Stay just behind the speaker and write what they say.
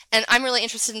And I'm really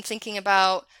interested in thinking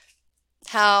about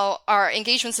how our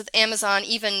engagements with Amazon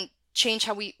even change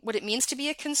what it means to be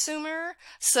a consumer.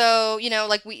 So,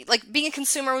 like being a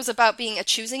consumer was about being a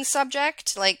choosing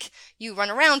subject. Like you run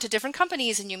around to different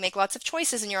companies and you make lots of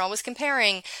choices and you're always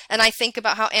comparing. And I think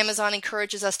about how Amazon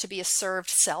encourages us to be a served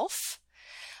self.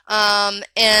 And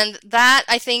that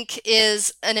I think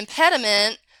is an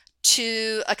impediment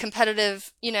to a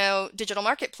competitive, digital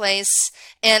marketplace.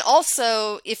 And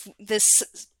also, if this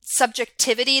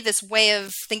subjectivity, this way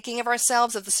of thinking of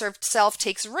ourselves, of the served self,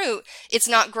 takes root, it's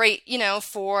not great,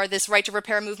 for this right to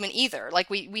repair movement either. Like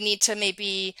we need to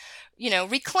maybe,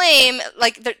 reclaim,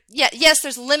 like, yes,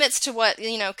 there's limits to what,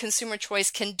 consumer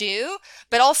choice can do,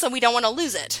 but also we don't want to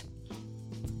lose it.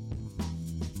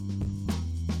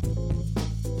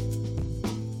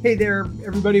 Hey there,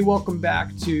 everybody. Welcome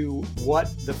back to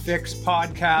What the Fix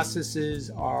podcast. This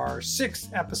is our sixth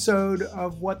episode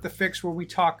of What the Fix, where we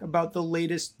talk about the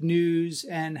latest news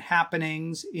and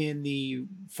happenings in the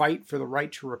fight for the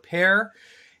right to repair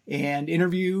and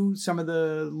interview some of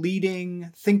the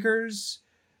leading thinkers,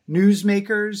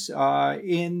 newsmakers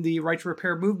in the right to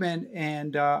repair movement.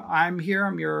 And I'm here.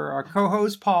 I'm your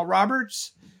co-host, Paul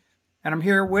Roberts, and I'm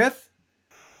here with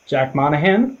Jack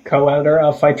Monahan, co-editor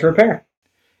of Fight to Repair.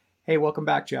 Hey, welcome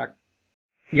back, Jack.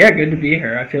 Yeah, good to be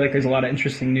here. I feel like there's a lot of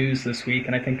interesting news this week,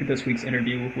 and I think this week's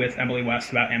interview with Emily West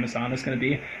about Amazon is going to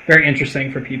be very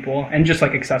interesting for people and just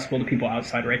like accessible to people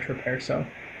outside right to repair. So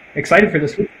excited for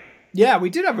this week. Yeah,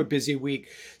 we did have a busy week.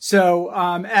 So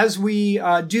as we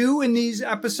do in these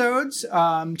episodes,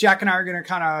 Jack and I are going to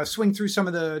kind of swing through some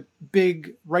of the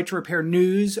big right to repair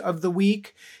news of the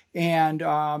week and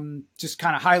just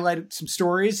kind of highlight some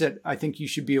stories that I think you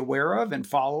should be aware of and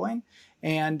following.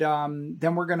 And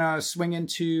then we're going to swing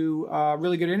into a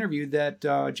really good interview that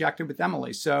Jack did with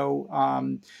Emily.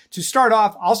 So to start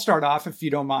off, I'll start off if you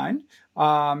don't mind.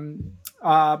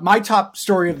 My top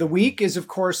story of the week is, of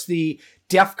course, the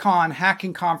DEF CON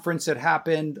hacking conference that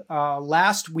happened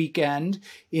last weekend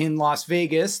in Las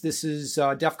Vegas. This is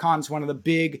DEF CON's one of the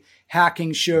big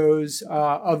hacking shows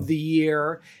of the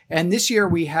year. And this year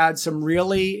we had some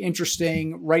really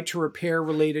interesting right to repair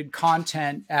related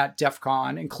content at DEF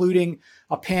CON, including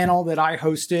a panel that I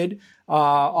hosted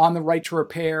on the right to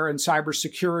repair and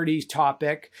cybersecurity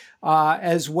topic,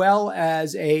 as well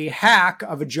as a hack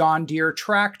of a John Deere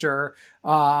tractor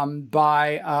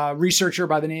by a researcher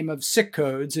by the name of Sick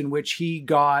Codes, in which he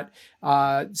got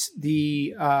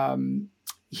the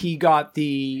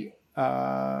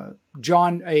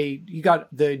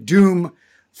Doom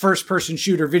first-person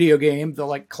shooter video game, the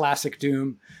like classic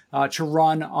Doom, to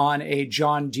run on a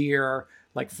John Deere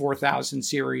like 4000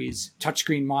 series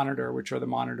touchscreen monitor, which are the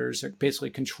monitors that basically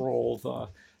control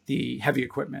the heavy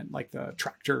equipment, like the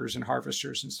tractors and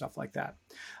harvesters and stuff like that.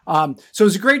 So it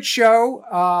was a great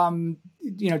show.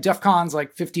 DEF CON's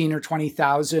like 15 or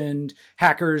 20,000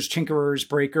 hackers, tinkerers,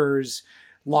 breakers,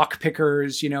 lock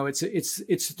pickers.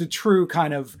 It's the true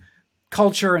kind of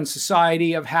culture and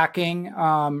society of hacking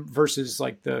versus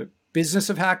like the business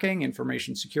of hacking,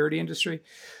 information security industry.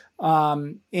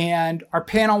 And our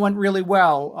panel went really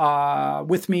well.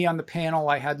 With me on the panel,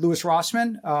 I had Louis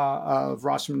Rossmann of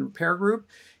Rossmann Repair Group,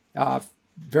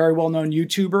 very well-known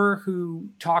YouTuber who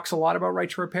talks a lot about right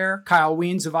to repair, Kyle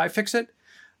Wiens of iFixit,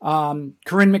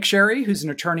 Corinne McSherry, who's an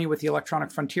attorney with the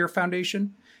Electronic Frontier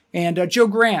Foundation, and Joe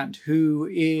Grand, who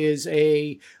is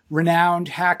a renowned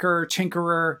hacker,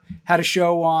 tinkerer, had a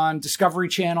show on Discovery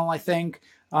Channel, I think,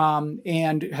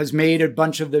 and has made a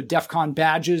bunch of the DEF CON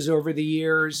badges over the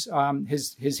years.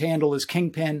 His handle is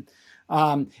Kingpin,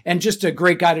 and just a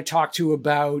great guy to talk to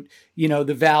about,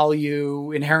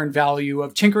 the inherent value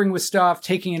of tinkering with stuff,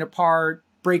 taking it apart,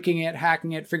 breaking it,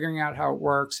 hacking it, figuring out how it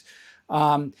works.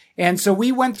 And so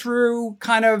we went through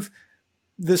kind of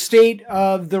the state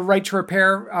of the right to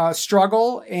repair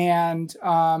struggle and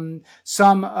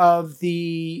some of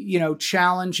the,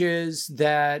 challenges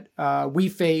that we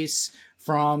face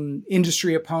from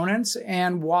industry opponents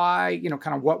and why,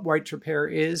 kind of what right to repair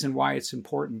is and why it's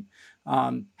important.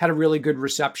 Had a really good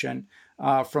reception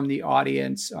from the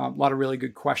audience, a lot of really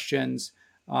good questions.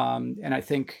 And I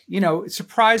think,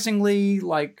 surprisingly,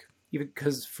 like, even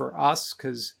because for us,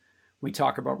 because we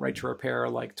talk about right to repair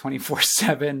like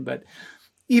 24/7, but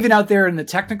even out there in the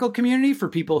technical community for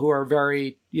people who are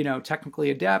very, technically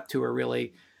adept, who are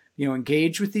really,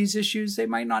 engaged with these issues, they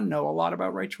might not know a lot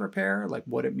about right to repair, like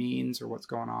what it means or what's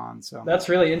going on. So that's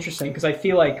really interesting because I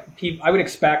feel like I would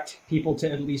expect people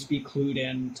to at least be clued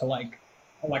in to like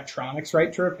electronics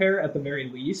right to repair at the very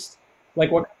least.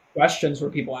 Like what questions were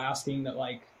people asking that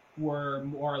like were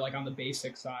more like on the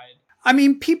basic side? I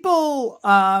mean, people,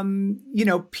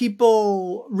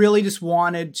 people really just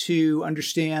wanted to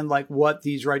understand like what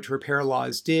these right to repair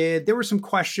laws did. There were some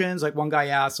questions, like one guy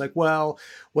asked, like, well,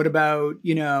 what about,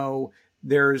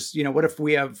 there's, what if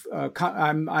we have,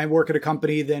 I work at a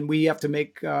company, then we have to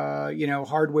make,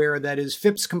 hardware that is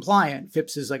FIPS compliant.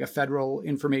 FIPS is like a federal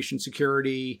information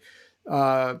security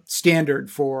standard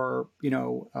for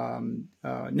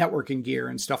networking gear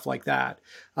and stuff like that.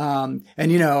 How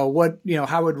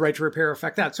would right to repair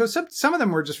affect that? So some of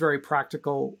them were just very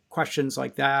practical questions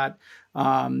like that,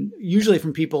 usually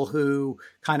from people who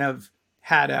kind of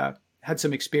had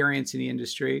some experience in the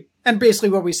industry. And basically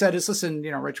what we said is, listen,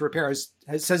 right to repair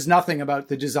says nothing about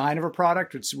the design of a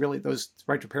product. It's really, those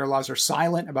right to repair laws are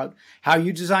silent about how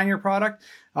you design your product.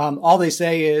 All they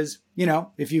say is,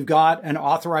 if you've got an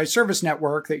authorized service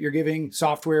network that you're giving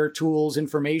software, tools,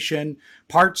 information,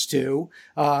 parts to,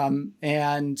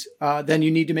 then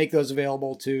you need to make those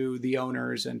available to the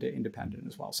owners and to independent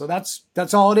as well. So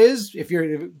that's all it is. If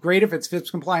it's FIPS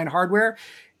compliant hardware,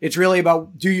 it's really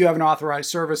about, do you have an authorized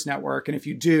service network? And if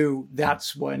you do,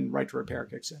 that's when right to repair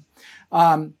kicks in.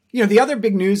 The other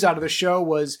big news out of the show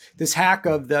was this hack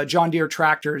of the John Deere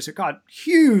tractors. It got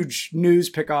huge news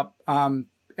pickup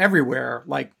everywhere,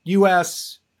 like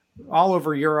US, all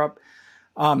over Europe,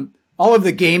 all of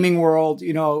the gaming world,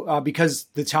 because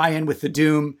the tie-in with the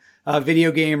Doom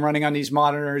video game running on these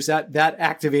monitors, that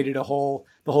activated the whole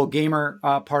gamer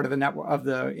part of the network, of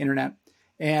the internet.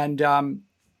 And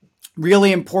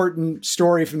really important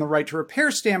story from the right to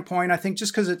repair standpoint, I think,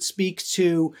 just because it speaks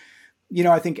to,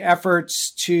 I think,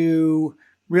 efforts to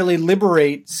really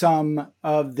liberate some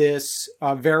of this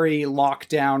very locked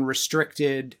down,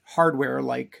 restricted hardware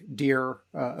like Deere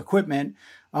equipment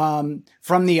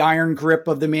from the iron grip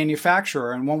of the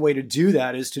manufacturer. And one way to do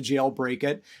that is to jailbreak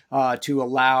it, to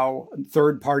allow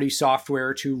third-party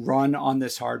software to run on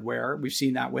this hardware. We've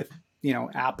seen that with,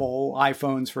 Apple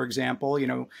iPhones, for example,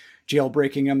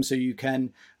 jailbreaking them so you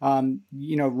can,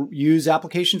 use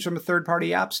applications from a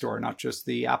third-party app store, not just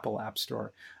the Apple App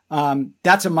Store.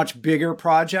 That's a much bigger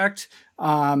project.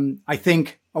 I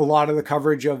think a lot of the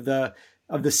coverage of the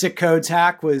sick codes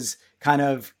hack was kind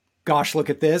of, gosh, look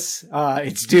at this.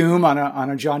 It's Doom on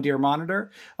a John Deere monitor.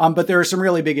 But there are some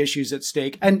really big issues at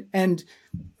stake, and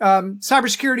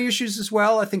cybersecurity issues as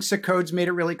well. I think sick codes made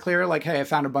it really clear, like, hey, I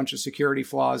found a bunch of security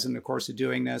flaws in the course of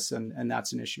doing this, and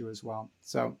that's an issue as well.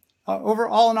 So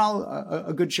overall, in all,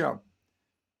 a good show.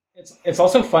 It's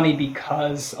also funny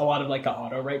because a lot of like the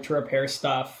auto right to repair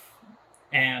stuff,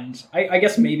 and I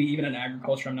guess maybe even in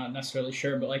agriculture, I'm not necessarily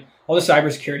sure, but like all the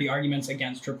cybersecurity arguments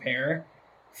against repair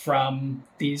from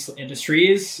these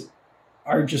industries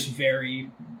are just very,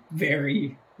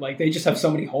 very, like, they just have so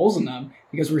many holes in them,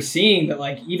 because we're seeing that,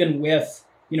 like, even with,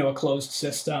 a closed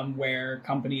system where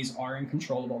companies are in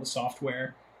control of all the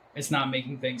software, it's not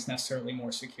making things necessarily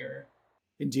more secure.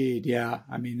 Indeed. Yeah.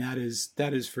 I mean, that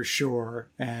is for sure.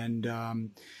 And,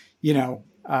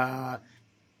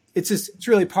 it's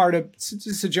really it's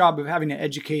just a job of having to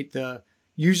educate the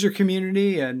user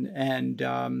community and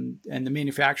the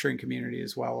manufacturing community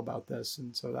as well about this.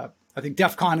 And so that, I think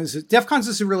DEF CON's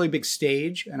is a really big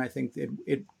stage, and I think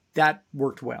that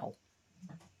worked well.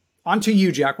 On to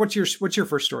you, Jack. What's your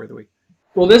first story of the week?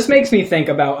 Well, this makes me think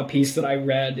about a piece that I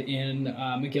read in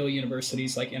McGill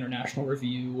University's like International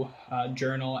Review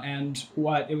journal, and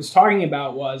what it was talking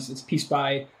about was, it's a piece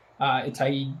by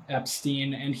Itai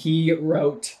Epstein, and he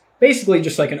wrote basically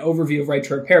just like an overview of right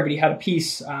to repair, but he had a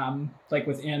piece like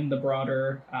within the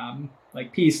broader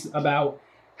piece about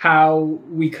how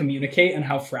we communicate and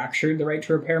how fractured the right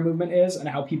to repair movement is, and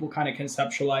how people kind of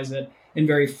conceptualize it in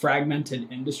very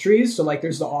fragmented industries. So like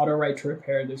there's the auto right to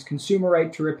repair, there's consumer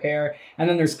right to repair, and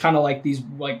then there's kind of like these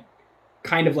like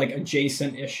kind of like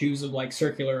adjacent issues of like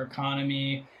circular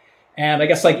economy, and I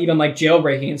guess like even like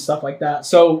jailbreaking and stuff like that.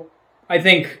 So I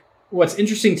think what's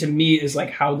interesting to me is like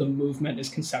how the movement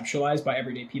is conceptualized by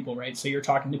everyday people, right? So you're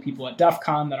talking to people at DEF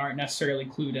CON that aren't necessarily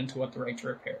clued into what the right to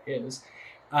repair is.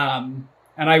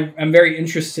 And I am very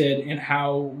interested in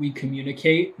how we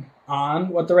communicate on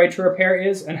what the right to repair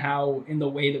is, and how in the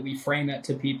way that we frame it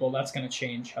to people, that's going to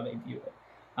change how they view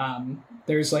it.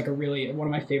 There's like one of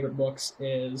my favorite books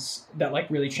is that like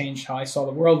really changed how I saw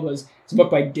the world it's a book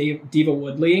by Diva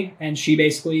Woodley. And she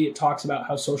basically talks about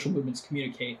how social movements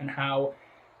communicate, and how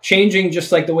changing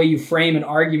just like the way you frame an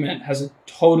argument has a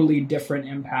totally different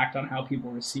impact on how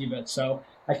people receive it. So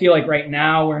I feel like right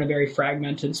now we're in a very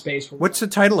fragmented space. What's the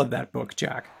title of that book,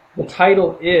 Jack? The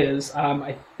title is,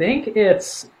 I think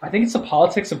it's The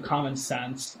Politics of Common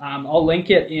Sense. I'll link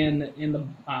it in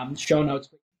the show notes.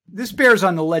 this bears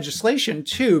on the legislation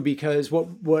too, because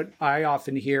what I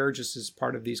often hear just as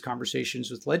part of these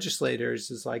conversations with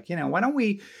legislators is like, why don't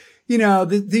we,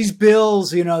 these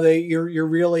bills, you're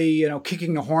really,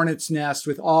 kicking the hornet's nest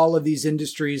with all of these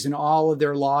industries and all of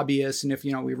their lobbyists. And if,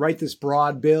 we write this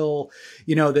broad bill,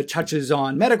 that touches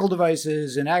on medical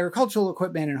devices and agricultural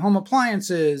equipment and home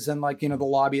appliances, and like, the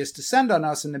lobbyists descend on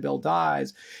us and the bill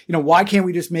dies, why can't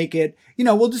we just make it,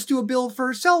 we'll just do a bill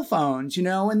for cell phones,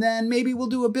 and then maybe we'll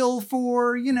do a bill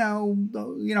for,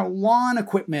 lawn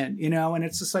equipment, and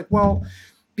it's just like, well,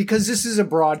 because this is a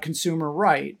broad consumer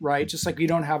right? Just like you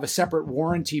don't have a separate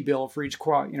warranty bill for each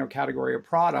category of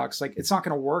products. Like it's not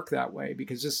going to work that way,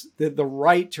 because the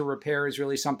right to repair is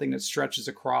really something that stretches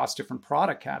across different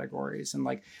product categories. And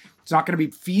like, it's not going to be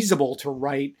feasible to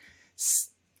write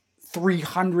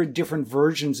 300 different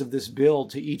versions of this bill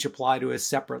to each apply to a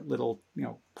separate little,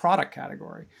 product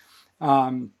category.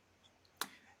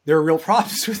 There are real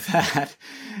problems with that.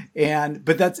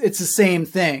 But it's the same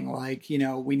thing. Like,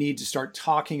 we need to start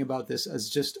talking about this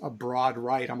as just a broad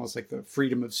right, almost like the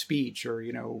freedom of speech or,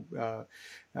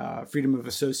 freedom of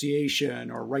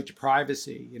association or right to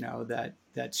privacy,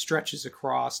 that stretches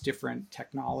across different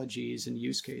technologies and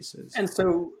use cases. And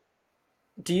so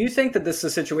do you think that this is a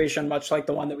situation much like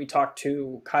the one that we talked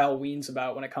to Kyle Wiens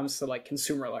about when it comes to like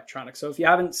consumer electronics? So if you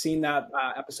haven't seen that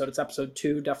episode, it's episode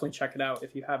 2, definitely check it out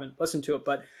if you haven't listened to it.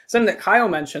 But something that Kyle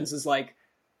mentions is like,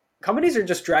 companies are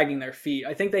just dragging their feet.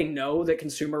 I think they know that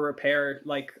consumer repair,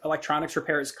 like electronics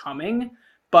repair is coming,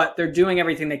 but they're doing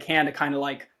everything they can to kind of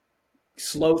like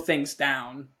slow things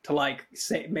down to like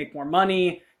make more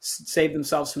money, save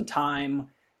themselves some time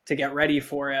to get ready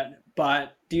for it.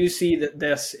 But do you see that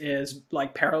this is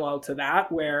like parallel to that,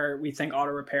 where we think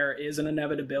auto repair is an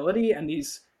inevitability and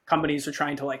these companies are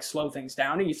trying to like slow things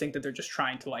down, and you think that they're just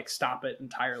trying to like stop it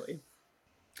entirely?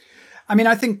 I mean,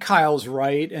 I think Kyle's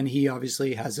right, and he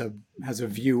obviously has a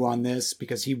view on this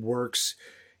because he works,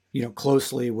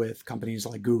 closely with companies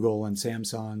like Google and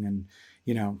Samsung, and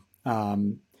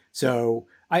so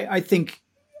I think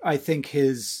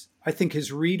his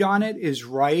read on it is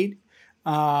right.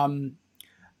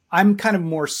 I'm kind of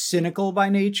more cynical by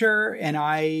nature, and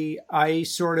I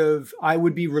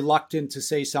would be reluctant to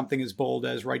say something as bold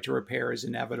as right to repair is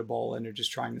inevitable and they're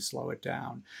just trying to slow it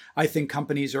down. I think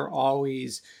companies are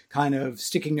always kind of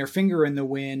sticking their finger in the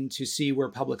wind to see where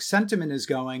public sentiment is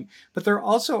going, but they're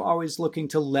also always looking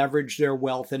to leverage their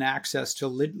wealth and access to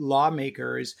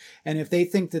lawmakers. And if they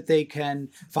think that they can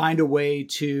find a way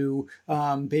to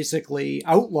basically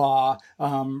outlaw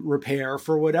repair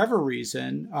for whatever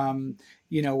reason,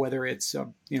 whether it's,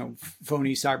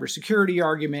 phony cybersecurity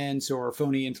arguments or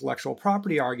phony intellectual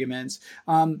property arguments,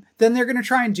 then they're going to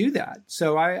try and do that.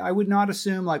 So I would not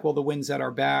assume like, well, the wind's at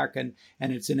our back and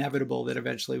it's inevitable that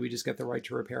eventually we just get the right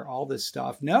to repair all this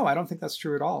stuff. No, I don't think that's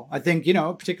true at all. I think,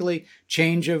 particularly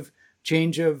change of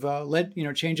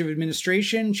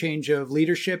administration, change of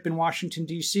leadership in Washington,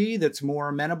 D.C. that's more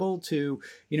amenable to,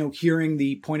 hearing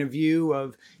the point of view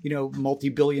of,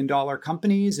 multi-billion-dollar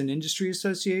companies and industry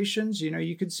associations.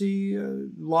 You could see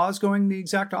laws going the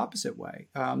exact opposite way,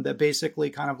 that basically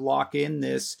kind of lock in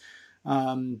this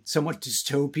somewhat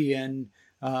dystopian,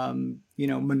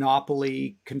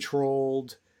 monopoly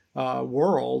controlled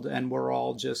world, and we're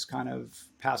all just kind of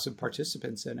passive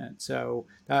participants in it. So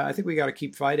I think we got to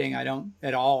keep fighting. I don't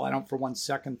for one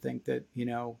second think that,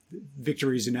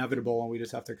 victory is inevitable and we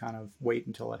just have to kind of wait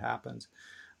until it happens.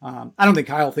 I don't think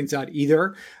Kyle thinks that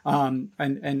either.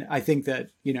 And I think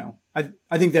that,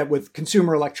 I think that with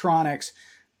consumer electronics,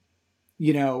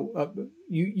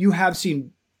 you have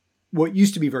seen what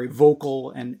used to be very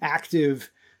vocal and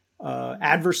active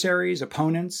adversaries,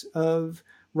 opponents of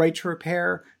right to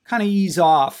repair kind of ease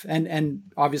off, and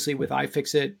obviously with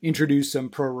iFixit introduce some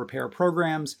pro repair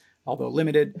programs, although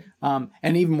limited, and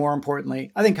even more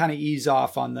importantly, I think kind of ease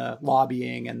off on the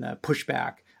lobbying and the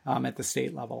pushback at the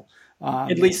state level,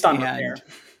 at least on repair.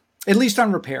 At least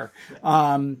on repair.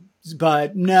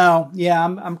 But no,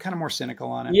 I'm kind of more cynical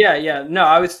on it. Yeah. No,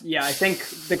 I think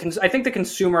the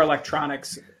consumer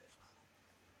electronics.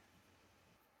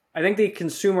 I think the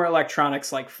consumer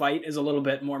electronics like fight is a little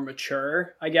bit more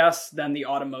mature, I guess, than the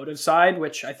automotive side,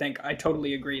 which I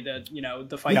totally agree that,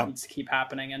 the fight needs to keep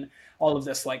happening. And all of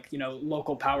this, like,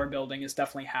 local power building is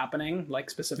definitely happening, like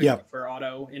specifically for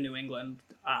auto in New England,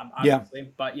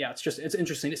 obviously. But it's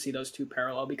interesting to see those two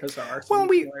parallel because there are some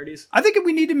similarities. I think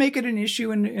we need to make it an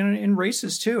issue in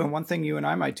races too. And one thing you and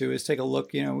I might do is take a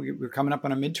look, we're coming up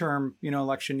on a midterm,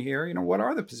 election here. What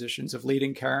are the positions of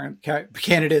leading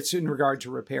candidates in regard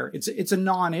to repair? It's a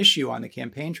non-issue on the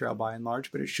campaign trail by and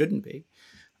large, but it shouldn't be.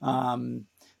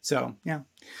 So, yeah.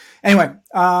 Anyway,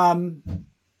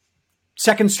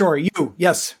 second story,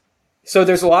 yes. So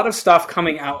there's a lot of stuff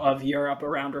coming out of Europe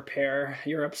around repair.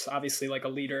 Europe's obviously like a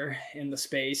leader in the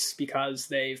space because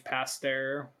they've passed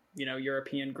their,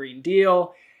 European Green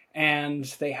Deal, and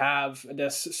they have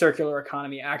this circular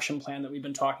economy action plan that we've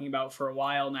been talking about for a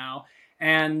while now.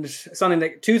 And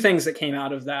two things that came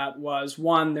out of that was,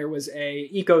 one, there was a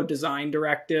eco design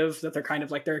directive that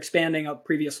they're expanding a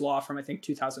previous law from, I think,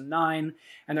 2009,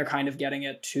 and they're kind of getting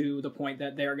it to the point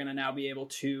that they're going to now be able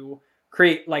to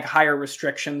create like higher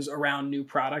restrictions around new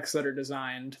products that are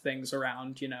designed, things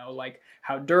around, like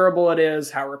how durable it is,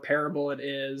 how repairable it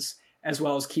is, as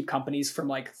well as keep companies from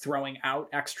like throwing out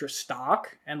extra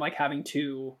stock and like having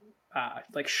to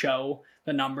show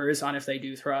the numbers on if they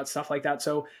do throw out stuff like that.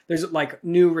 So there's like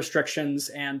new restrictions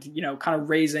and, kind of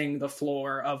raising the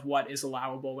floor of what is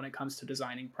allowable when it comes to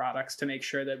designing products to make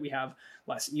sure that we have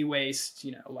less e-waste,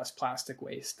 less plastic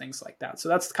waste, things like that. So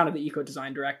that's kind of the eco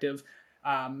design directive.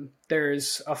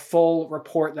 There's a full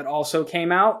report that also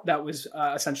came out that was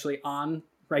essentially on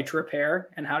right to repair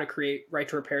and how to create right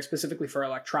to repair specifically for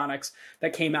electronics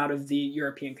that came out of the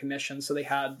European Commission. So they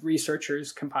had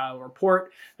researchers compile a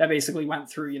report that basically went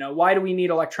through, why do we need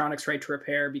electronics right to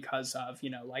repair? Because of,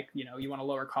 you want to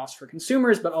lower costs for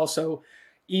consumers, but also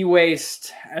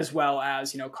e-waste as well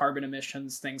as, carbon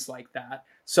emissions, things like that.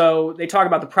 So they talk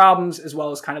about the problems as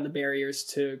well as kind of the barriers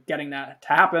to getting that to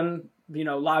happen.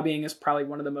 Lobbying is probably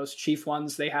one of the most chief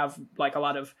ones. They have like a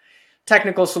lot of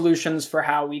technical solutions for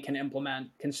how we can implement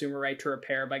consumer right to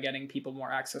repair by getting people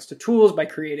more access to tools, by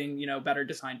creating, better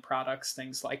designed products,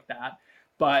 things like that.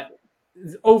 But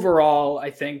overall,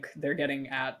 I think they're getting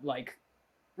at like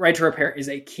right to repair is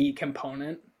a key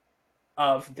component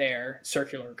of their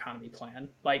circular economy plan.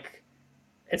 Like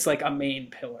it's like a main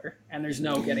pillar and there's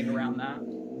no getting around that.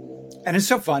 And it's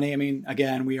so funny. I mean,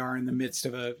 again, we are in the midst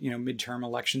of a, midterm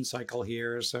election cycle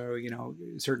here. So,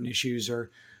 certain issues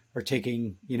are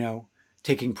taking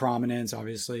prominence,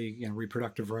 obviously,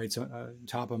 reproductive rights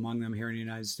top among them here in the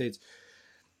United States.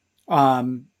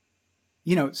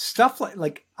 Stuff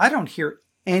like I don't hear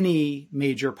any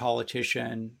major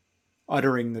politician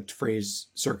uttering the phrase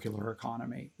circular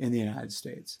economy in the United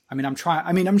States.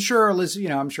 I'm sure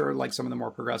like some of the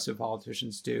more progressive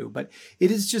politicians do, but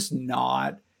it is just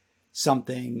not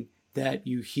something that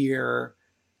you hear,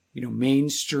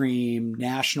 mainstream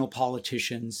national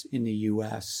politicians in the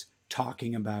US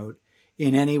talking about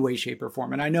in any way, shape, or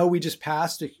form. And I know we just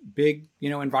passed a big,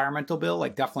 environmental bill.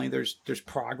 Like definitely there's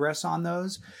progress on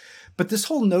those. But this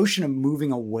whole notion of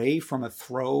moving away from a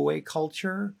throwaway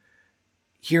culture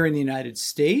here in the United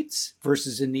States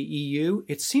versus in the EU,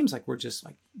 it seems like we're just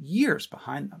like years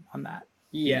behind them on that.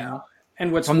 Yeah.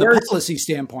 And what's from worse, the policy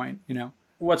standpoint,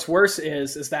 what's worse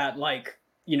is that like,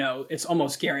 it's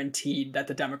almost guaranteed that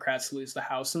the Democrats lose the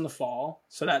House in the fall.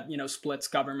 So that, splits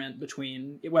government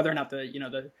between whether or not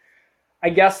I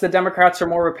guess the Democrats are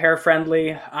more repair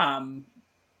friendly. I'm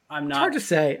not. It's hard to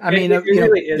say. It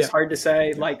really is hard to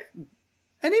say. Yeah. Like,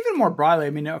 and even more broadly,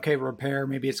 okay, repair,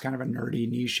 maybe it's kind of a nerdy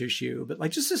niche issue, but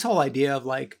like just this whole idea of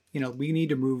like, we need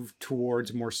to move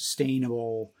towards a more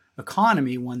sustainable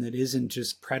economy, one that isn't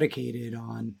just predicated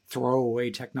on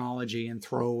throwaway technology and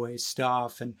throwaway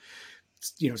stuff and,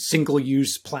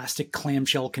 single-use plastic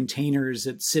clamshell containers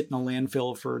that sit in a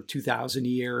landfill for 2,000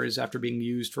 years after being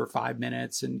used for 5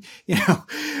 minutes. And,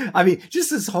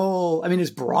 just this whole, it's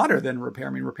broader than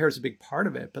repair. Repair is a big part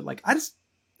of it, but like, I just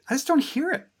don't hear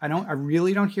it. I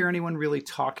really don't hear anyone really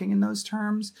talking in those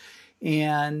terms.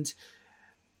 And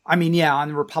on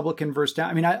the Republican versus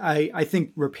down, I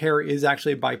think repair is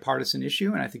actually a bipartisan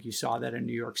issue. And I think you saw that in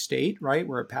New York State, right,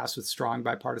 where it passed with strong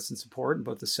bipartisan support in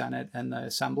both the Senate and the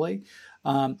Assembly.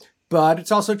 But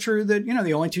it's also true that,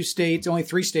 the only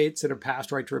 3 states that have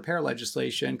passed right to repair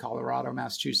legislation, Colorado,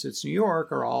 Massachusetts, New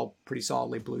York, are all pretty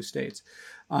solidly blue states.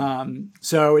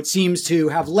 So it seems to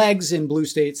have legs in blue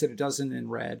states that it doesn't in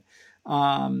red.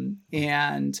 I'm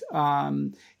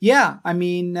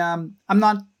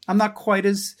not quite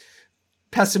as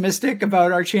pessimistic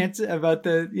about our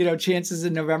chances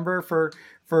in November for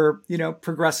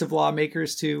progressive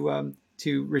lawmakers to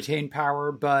retain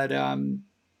power.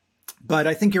 But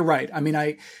I think you're right.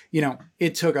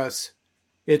 It took us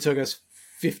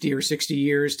 50 or 60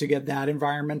 years to get that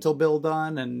environmental bill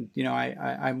done. And,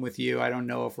 I'm with you. I don't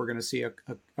know if we're going to see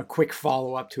a quick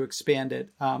follow up to expand it.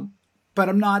 But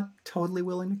I'm not totally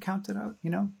willing to count it out.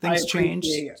 Things change.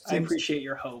 I appreciate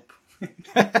your hope.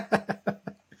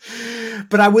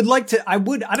 But I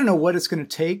don't know what it's going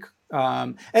to take.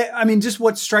 Just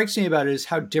what strikes me about it is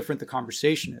how different the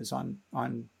conversation is on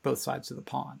both sides of the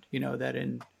pond. That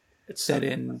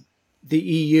in the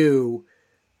EU,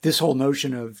 this whole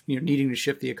notion of, needing to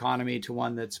shift the economy to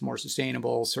one that's more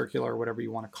sustainable, circular, whatever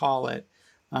you want to call it,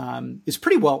 is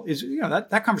pretty well,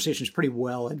 that conversation is pretty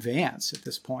well advanced at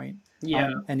this point.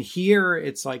 Yeah. And here I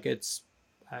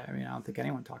don't think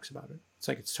anyone talks about it. It's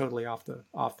like it's totally off the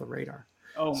radar.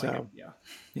 Oh my God.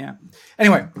 Yeah.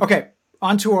 Anyway, okay.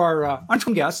 On to our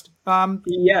guest. Tell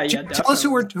us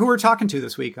who we're talking to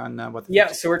this week on what.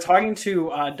 So we're talking to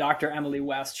Dr. Emily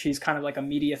West. She's kind of like a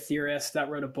media theorist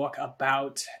that wrote a book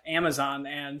about Amazon,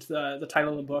 and the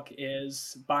title of the book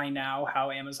is "Buy Now: How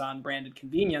Amazon Branded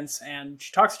Convenience." And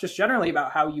she talks just generally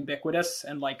about how ubiquitous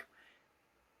and like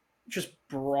just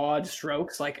broad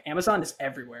strokes, like Amazon is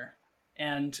everywhere,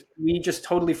 and we just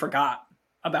totally forgot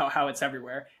about how it's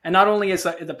everywhere. And not only is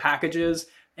the packages.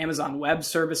 Amazon Web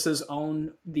Services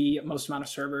own the most amount of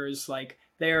servers. Like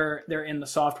they're in the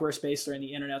software space, they're in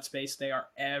the internet space, they are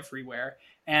everywhere.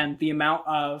 And the amount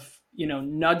of,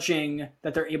 nudging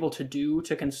that they're able to do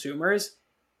to consumers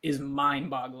is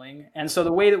mind-boggling. And so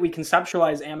the way that we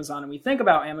conceptualize Amazon and we think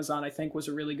about Amazon, I think was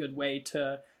a really good way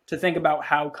to think about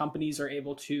how companies are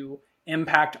able to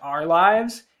impact our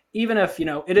lives, even if,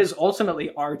 it is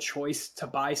ultimately our choice to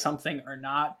buy something or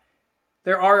not.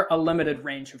 There are a limited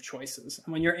range of choices.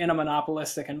 And when you're in a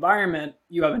monopolistic environment,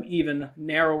 you have an even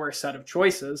narrower set of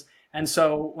choices. And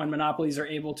so when monopolies are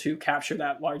able to capture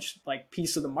that large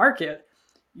piece of the market,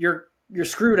 you're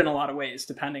screwed in a lot of ways,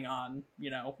 depending on,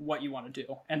 what you want to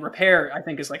do. And repair, I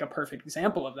think, is like a perfect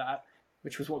example of that,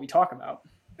 which was what we talk about.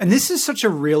 And this is such a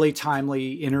really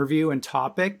timely interview and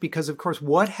topic because, of course,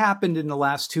 what happened in the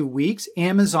last 2 weeks?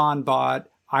 Amazon bought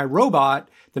iRobot,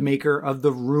 the maker of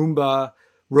the Roomba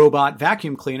robot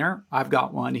vacuum cleaner. I've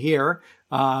got one here,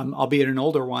 albeit an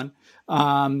older one.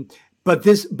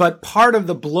 But part of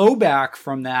the blowback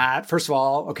from that, first of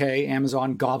all, okay,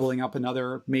 Amazon gobbling up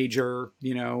another major,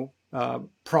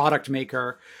 product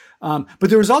maker. But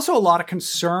there was also a lot of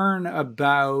concern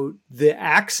about the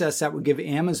access that would give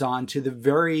Amazon to the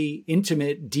very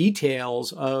intimate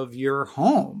details of your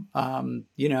home.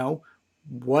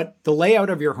 What the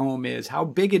layout of your home is, how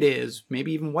big it is,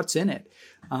 maybe even what's in it.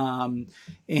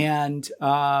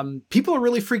 People are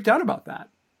really freaked out about that.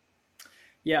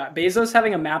 Yeah, Bezos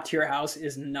having a map to your house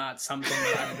is not something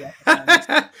that I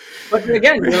recommend. But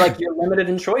again, you're limited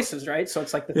in choices, right? So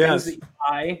it's like the things that you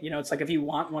buy, it's like if you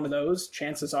want one of those,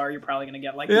 chances are you're probably going to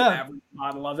get the average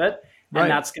model of it. And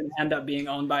that's going to end up being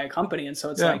owned by a company. And so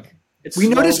it's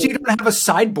noticed you don't have a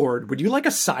sideboard. Would you like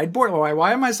a sideboard?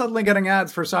 Why am I suddenly getting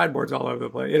ads for sideboards all over the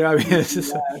place? It's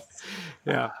just,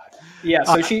 Yeah.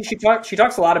 So she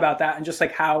talks a lot about that and just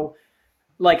how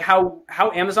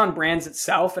Amazon brands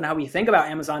itself and how we think about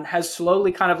Amazon has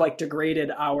slowly kind of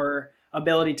degraded our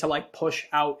ability to push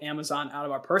out Amazon out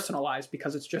of our personal lives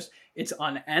because it's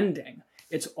unending.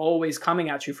 It's always coming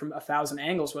at you from 1,000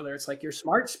 angles, whether it's your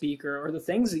smart speaker or the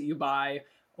things that you buy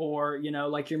or,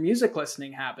 your music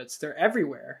listening habits, they're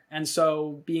everywhere. And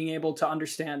so being able to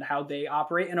understand how they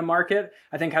operate in a market,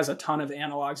 I think has a ton of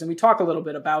analogs. And we talk a little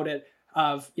bit about it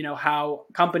of, how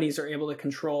companies are able to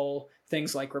control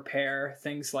things like repair,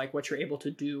 things like what you're able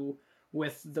to do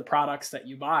with the products that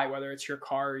you buy, whether it's your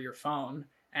car or your phone.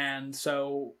 And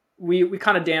so we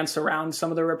kind of dance around some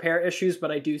of the repair issues,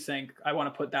 but I do think I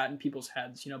want to put that in people's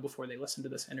heads, before they listen to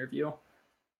this interview.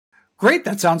 Great.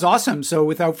 That sounds awesome. So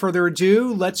without further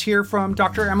ado, let's hear from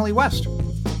Dr. Emily West.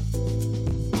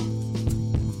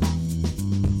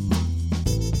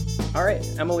 All right,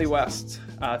 Emily West.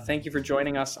 Thank you for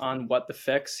joining us on What the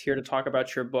Fix, here to talk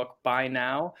about your book, Buy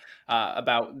Now,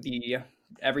 about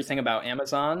everything about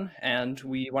Amazon. And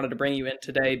we wanted to bring you in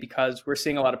today because we're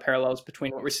seeing a lot of parallels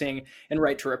between what we're seeing in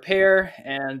right to repair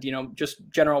and, just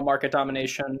general market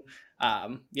domination,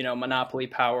 monopoly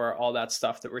power, all that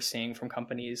stuff that we're seeing from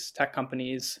tech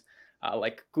companies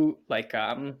like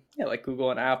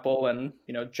Google and Apple and,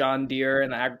 John Deere in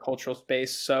the agricultural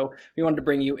space. So we wanted to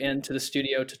bring you into the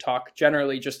studio to talk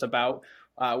generally just about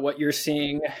what you're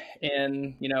seeing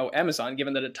in, Amazon,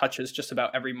 given that it touches just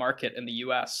about every market in the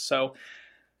US. So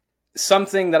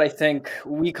something that I think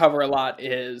we cover a lot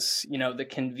is, the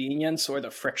convenience or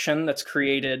the friction that's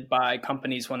created by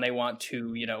companies when they want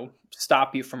to,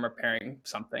 stop you from repairing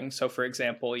something. So for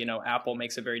example, Apple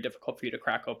makes it very difficult for you to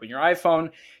crack open your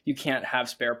iPhone. You can't have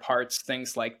spare parts,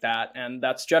 things like that. And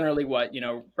that's generally what,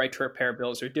 right to repair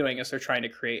bills are doing, is they're trying to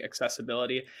create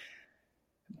accessibility.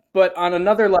 But on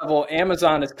another level,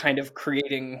 Amazon is kind of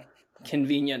creating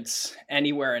convenience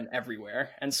anywhere and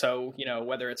everywhere. And so,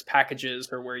 whether it's packages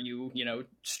or where you,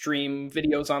 stream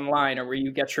videos online or where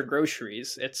you get your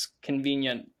groceries, it's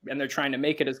convenient, and they're trying to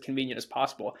make it as convenient as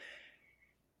possible.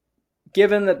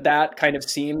 Given that kind of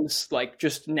seems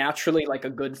just naturally a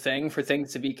good thing for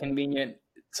things to be convenient,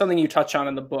 something you touch on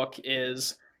in the book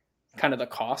is kind of the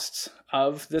costs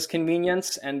of this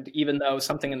convenience. And even though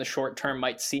something in the short term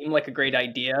might seem like a great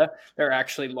idea, there are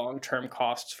actually long-term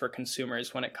costs for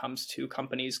consumers when it comes to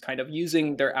companies kind of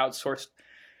using their outsourced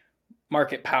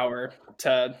market power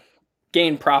to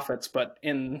gain profits, but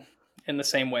in the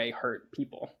same way hurt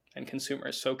people and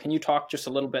consumers. So can you talk just a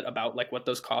little bit about like what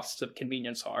those costs of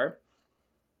convenience are?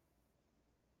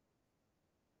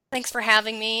 Thanks for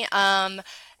having me.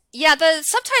 Yeah, the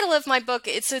subtitle of my book,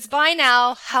 it's Buy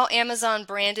Now: How Amazon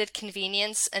Branded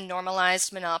Convenience and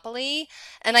Normalized Monopoly.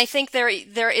 And I think there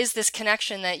is this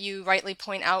connection that you rightly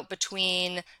point out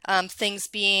between things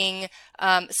being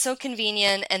so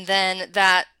convenient, and then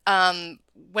that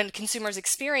when consumers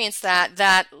experience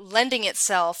that lending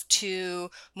itself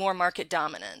to more market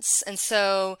dominance. And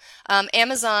so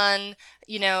Amazon,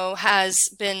 has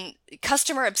been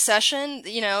customer obsession,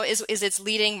 is its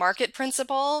leading market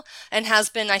principle, and has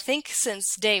been, I think,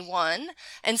 since day one.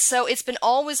 And so it's been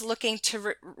always looking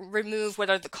to remove what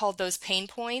are called those pain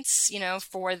points,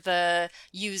 for the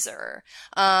user.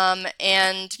 And,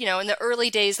 in the early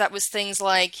days, that was things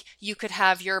like you could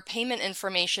have your payment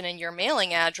information and your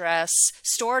mailing address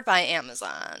stored by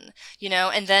Amazon,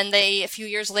 and then a few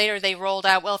years later, they rolled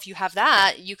out, well, if you have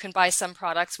that, you can buy some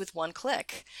products with one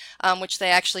click, which they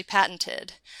actually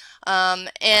patented.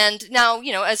 And now,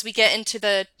 as we get into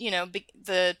the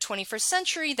 21st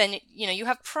century, then, you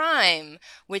have Prime,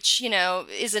 which,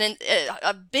 is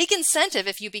a big incentive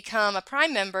if you become a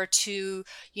Prime member to,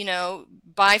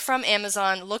 buy from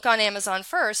Amazon, look on Amazon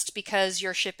first, because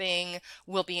your shipping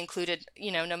will be included,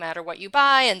 no matter what you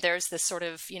buy. And there's this sort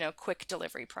of, quick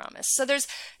delivery promise. So there's,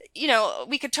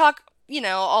 we could talk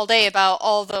all day about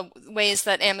all the ways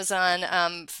that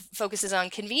Amazon focuses on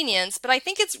convenience, but I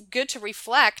think it's good to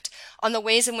reflect on the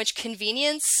ways in which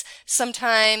convenience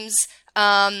sometimes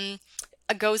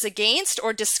goes against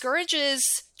or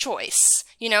discourages choice.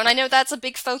 And I know that's a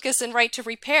big focus in Right to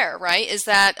Repair, right? Is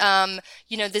that,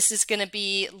 this is going to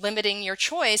be limiting your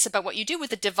choice about what you do with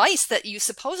the device that you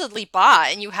supposedly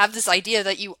bought, and you have this idea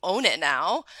that you own it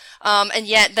now. And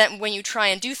yet that when you try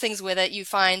and do things with it, you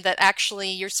find that actually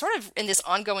you're sort of in this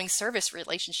ongoing service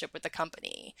relationship with the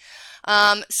company.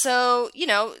 So,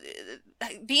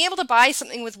 being able to buy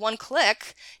something with one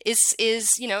click is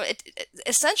it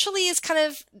essentially is kind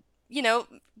of,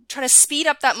 trying to speed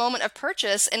up that moment of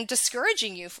purchase and discourage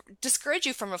you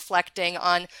from reflecting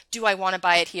on, do I want to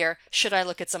buy it here? Should I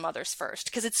look at some others first?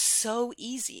 Because it's so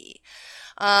easy.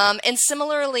 And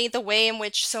similarly, the way in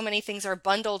which so many things are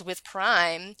bundled with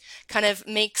Prime kind of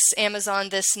makes Amazon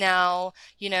this now,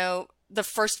 the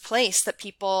first place that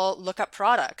people look up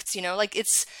products.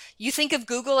 You think of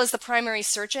Google as the primary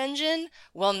search engine.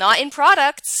 Well, not in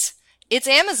products. It's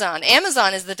Amazon.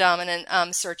 Amazon is the dominant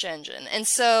search engine. And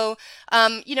so,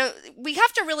 we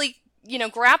have to really,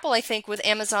 grapple, I think, with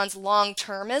Amazon's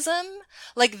long-termism.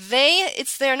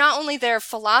 They're not only their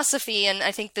philosophy, and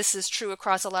I think this is true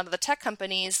across a lot of the tech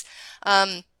companies,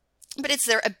 but it's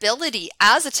their ability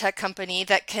as a tech company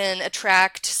that can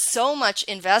attract so much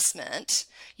investment,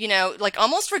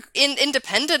 almost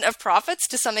independent of profits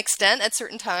to some extent at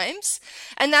certain times.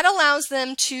 And that allows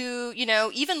them to,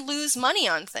 even lose money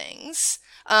on things,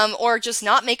 or just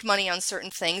not make money on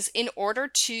certain things in order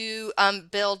to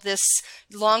build this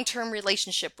long-term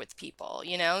relationship with people,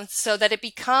 so that it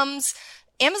becomes,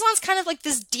 Amazon's kind of like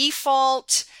this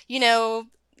default,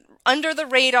 under the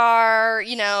radar,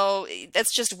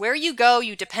 that's just where you go.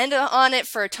 You depend on it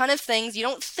for a ton of things. You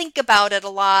don't think about it a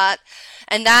lot.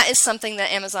 And that is something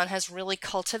that Amazon has really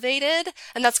cultivated.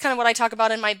 And that's kind of what I talk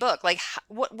about in my book. Like,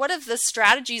 what have the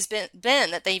strategies been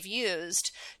that they've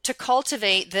used to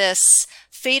cultivate this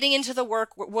fading into the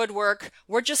woodwork?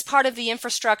 We're just part of the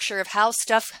infrastructure of how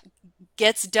stuff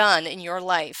gets done in your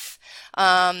life.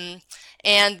 And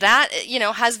that,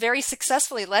 has very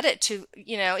successfully led it to,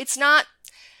 it's not,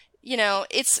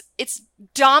 it's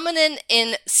dominant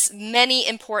in many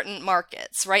important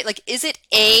markets, right? Like, is it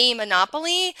a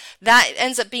monopoly? That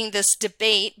ends up being this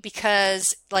debate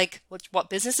because, like, what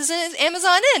businesses is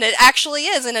Amazon in? It actually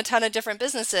is in a ton of different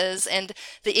businesses, and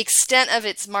the extent of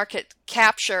its market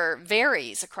capture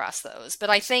varies across those. But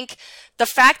I think the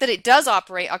fact that it does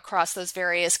operate across those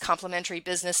various complementary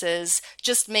businesses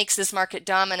just makes this market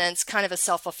dominance kind of a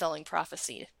self-fulfilling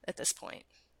prophecy at this point.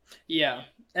 Yeah.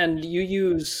 And you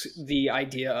use the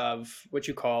idea of what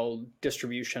you call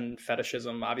distribution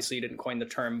fetishism. Obviously, you didn't coin the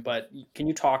term, but can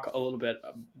you talk a little bit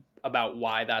about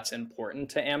why that's important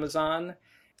to Amazon?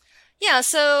 Yeah,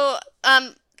 so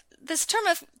this term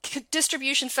of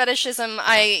distribution fetishism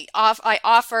I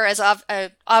offer as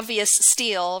obvious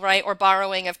steal, right, or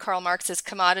borrowing of Karl Marx's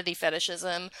commodity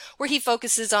fetishism, where he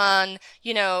focuses on,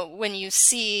 when you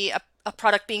see a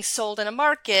product being sold in a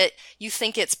market, you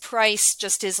think its price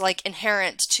just is like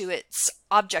inherent to its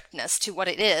objectness, to what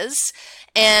it is.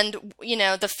 And,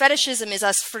 the fetishism is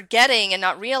us forgetting and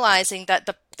not realizing that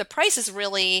the price is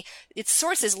really, its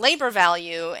source is labor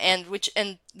value, and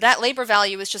that labor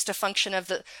value is just a function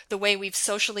of the way we've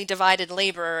socially divided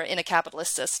labor in a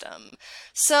capitalist system.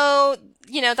 So,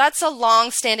 that's a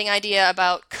long-standing idea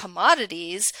about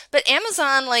commodities, but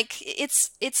Amazon, it's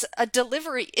a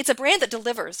brand that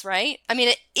delivers, right? I mean,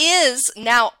 it is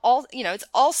now it's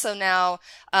also now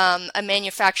a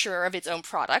manufacturer of its own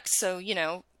products. So,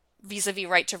 vis-a-vis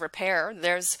right to repair,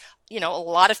 there's a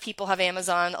lot of people have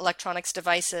Amazon electronics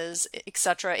devices,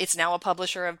 etc. It's now a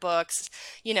publisher of books,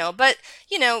 but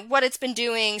what it's been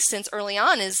doing since early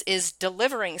on is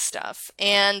delivering stuff.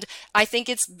 And I think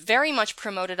it's very much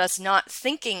promoted us not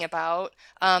thinking about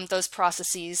those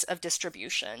processes of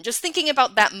distribution, just thinking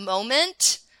about that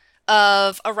moment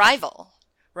of arrival.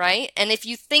 Right? And if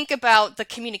you think about the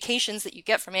communications that you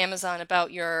get from Amazon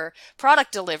about your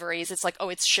product deliveries, it's like, oh,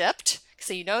 it's shipped.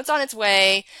 So it's on its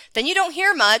way. Then you don't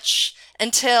hear much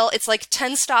until it's like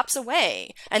 10 stops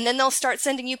away. And then they'll start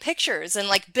sending you pictures and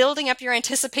building up your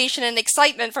anticipation and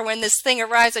excitement for when this thing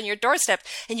arrives on your doorstep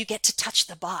and you get to touch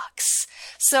the box.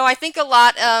 So I think a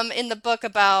lot in the book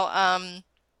about,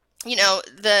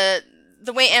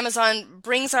 the way Amazon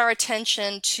brings our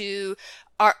attention to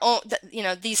our own,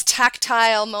 these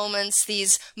tactile moments,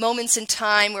 these moments in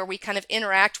time where we kind of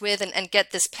interact with and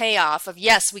get this payoff of,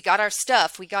 yes, we got our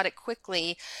stuff, we got it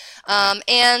quickly.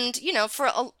 They've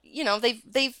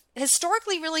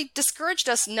historically really discouraged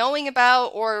us knowing about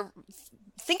or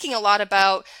thinking a lot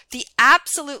about the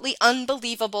absolutely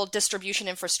unbelievable distribution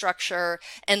infrastructure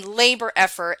and labor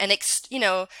effort and,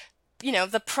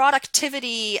 the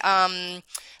productivity,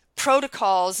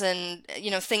 protocols and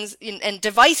things and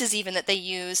devices even that they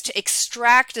use to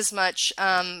extract as much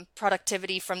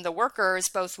productivity from the workers,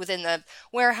 both within the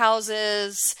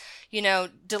warehouses,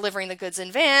 delivering the goods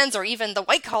in vans, or even the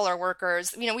white collar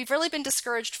workers. We've really been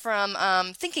discouraged from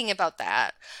thinking about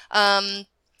that.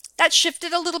 That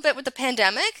shifted a little bit with the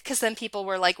pandemic, because then people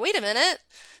were like, wait a minute,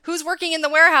 who's working in the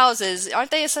warehouses?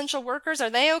 Aren't they essential workers? Are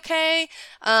they okay?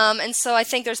 And so I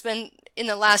think there's been, in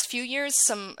the last few years,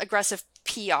 some aggressive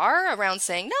PR around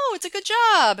saying, no, it's a good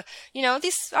job.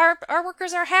 Our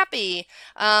workers are happy.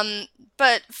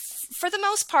 But for the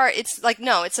most part, it's like,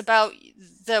 no, it's about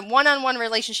the one-on-one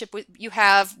relationship you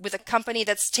have with a company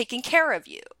that's taking care of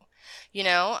you,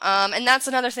 and that's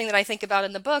another thing that I think about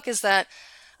in the book is that,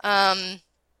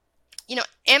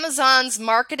 Amazon's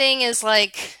marketing is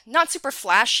not super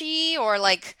flashy or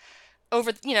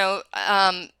over,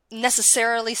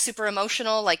 necessarily super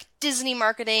emotional, like Disney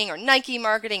marketing or Nike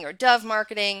marketing or Dove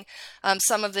marketing,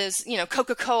 some of those,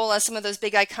 Coca-Cola, some of those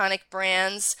big iconic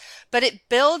brands, but it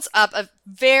builds up a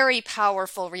very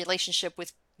powerful relationship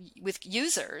with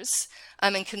users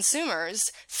and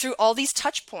consumers through all these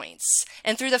touch points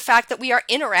and through the fact that we are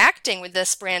interacting with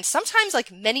this brand sometimes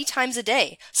many times a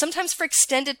day, sometimes for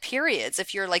extended periods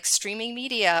if you're streaming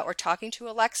media or talking to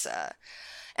Alexa.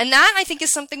 And that, I think,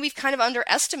 is something we've kind of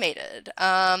underestimated.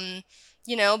 When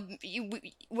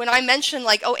I mention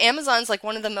Amazon's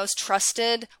one of the most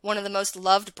trusted, one of the most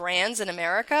loved brands in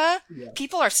America,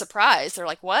 people are surprised. They're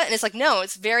like, what? And it's no,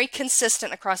 it's very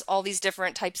consistent across all these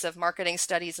different types of marketing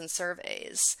studies and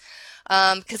surveys.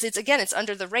 Because it's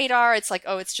under the radar. It's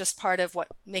it's just part of what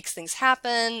makes things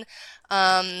happen.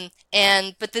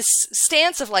 But this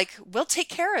stance of we'll take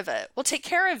care of it. We'll take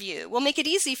care of you. We'll make it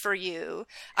easy for you,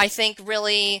 I think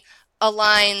really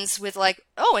aligns with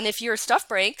and if your stuff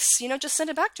breaks, just send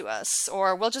it back to us,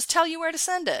 or we'll just tell you where to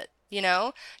send it.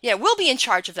 Yeah, we'll be in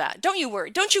charge of that. Don't you worry.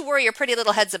 Don't you worry your pretty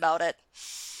little heads about it.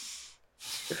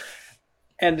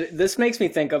 And this makes me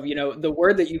think of, the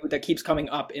word that keeps coming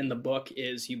up in the book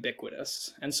is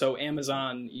ubiquitous. And so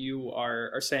Amazon, you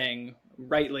are saying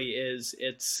rightly,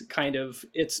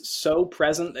 it's so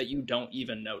present that you don't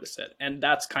even notice it. And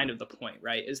that's kind of the point,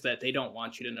 right? Is that they don't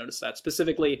want you to notice that.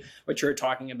 Specifically what you're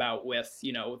talking about with,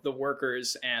 the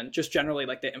workers and just generally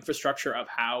the infrastructure of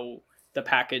how the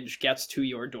package gets to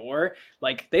your door,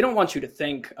 like they don't want you to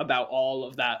think about all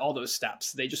of that, all those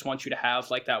steps. They just want you to have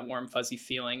like that warm fuzzy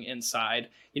feeling inside,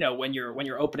 when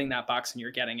you're opening that box and you're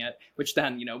getting it, which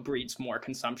then, breeds more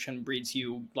consumption, breeds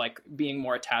you like being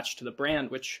more attached to the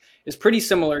brand, which is pretty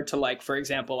similar to like, for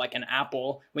example, like an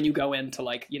Apple, when you go in to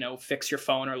like, fix your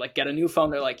phone or like get a new phone,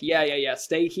 they're like, yeah,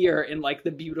 stay here in like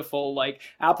the beautiful like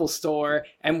Apple store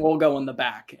and we'll go in the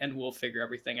back and we'll figure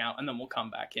everything out and then we'll come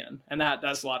back in. And that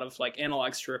does a lot of like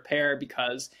analogs to repair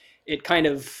because it kind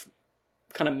of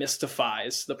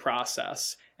mystifies the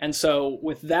process. And so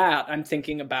with that, I'm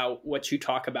thinking about what you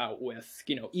talk about with,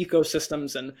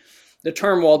 ecosystems, and the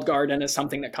term walled garden is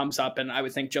something that comes up, and I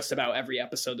would think just about every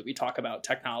episode that we talk about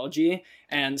technology.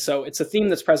 And so it's a theme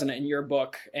that's present in your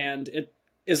book, and it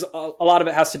is a lot of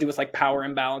it has to do with like power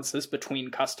imbalances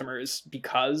between customers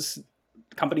because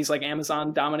companies like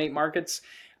Amazon dominate markets.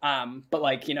 But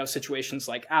like, situations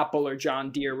like Apple or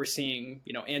John Deere, we're seeing,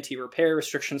 anti-repair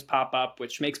restrictions pop up,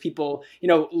 which makes people,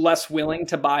 less willing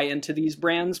to buy into these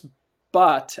brands.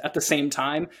 But at the same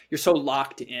time, you're so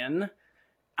locked in.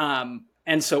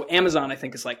 And so Amazon, I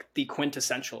think, is like the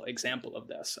quintessential example of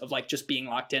this, of like just being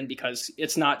locked in, because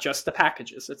it's not just the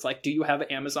packages. It's like, do you have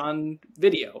Amazon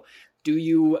Video? Do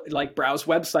you like browse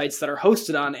websites that are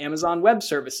hosted on Amazon Web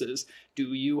Services?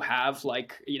 Do you have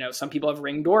like, some people have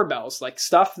Ring doorbells, like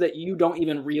stuff that you don't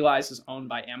even realize is owned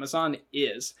by Amazon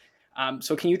is.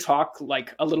 So can you talk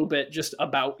like a little bit just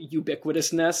about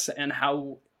ubiquitousness and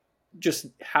how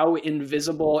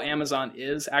invisible Amazon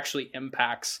is actually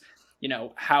impacts,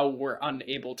 how we're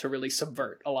unable to really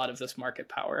subvert a lot of this market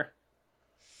power?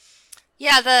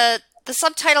 Yeah, the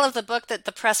subtitle of the book that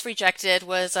the press rejected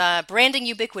was branding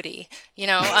ubiquity.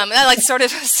 That like sort of,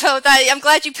 so that I'm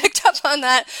glad you picked up on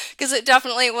that, because it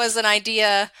definitely was an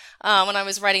idea when I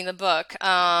was writing the book,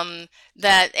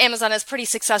 that Amazon has pretty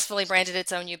successfully branded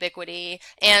its own ubiquity,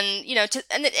 and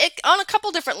it on a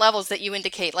couple different levels that you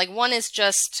indicate. Like one is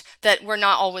just that we're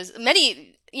not always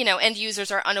many. End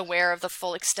users are unaware of the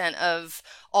full extent of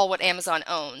all what Amazon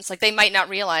owns. Like they might not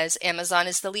realize Amazon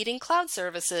is the leading cloud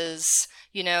services,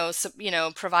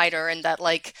 provider, and that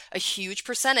like a huge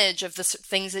percentage of the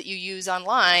things that you use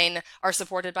online are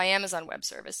supported by Amazon Web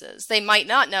Services. They might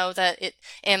not know that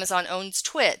Amazon owns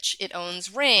Twitch, it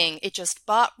owns Ring, it just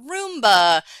bought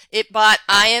Roomba, it bought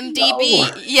IMDb.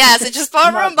 No. Yes, it just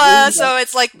bought Roomba. So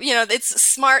it's like, it's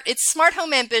smart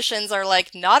home ambitions are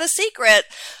like not a secret.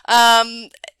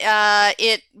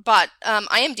 It bought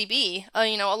IMDb,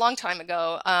 a long time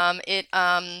ago.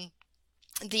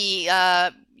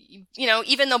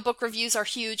 Even though book reviews are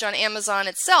huge on Amazon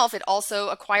itself, it also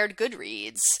acquired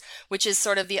Goodreads, which is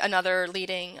sort of another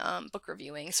leading book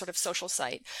reviewing sort of social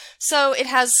site. So it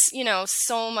has,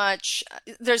 so much,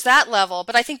 there's that level.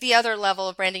 But I think the other level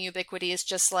of branding ubiquity is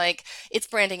just like its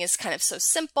branding is kind of so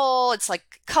simple. It's like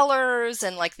colors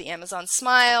and like the Amazon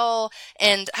smile,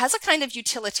 and has a kind of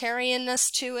utilitarianness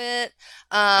to it.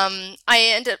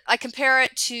 I compare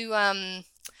it to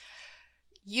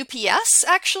UPS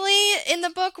actually in the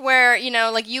book, where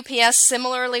like UPS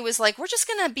similarly was like, we're just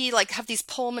gonna be like have these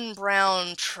Pullman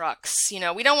Brown trucks,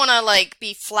 we don't want to like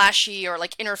be flashy or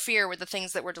like interfere with the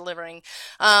things that we're delivering.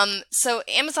 So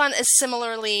Amazon is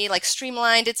similarly like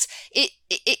streamlined.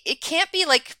 It can't be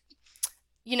like,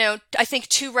 I think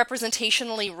too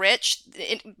representationally rich,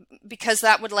 because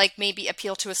that would like maybe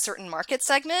appeal to a certain market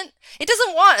segment. It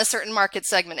doesn't want a certain market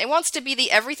segment. It wants to be the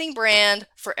everything brand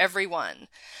for everyone.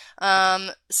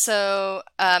 I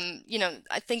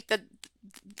think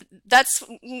that's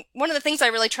one of the things I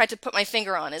really tried to put my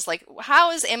finger on, is like,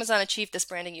 how has Amazon achieved this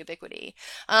branding ubiquity?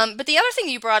 But the other thing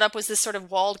you brought up was this sort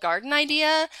of walled garden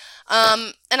idea.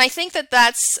 And I think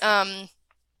that's,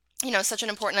 such an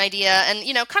important idea. And,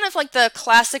 kind of like the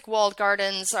classic walled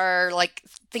gardens are like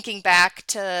thinking back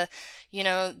to,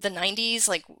 the 90s,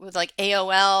 like with like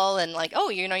AOL, and like, oh,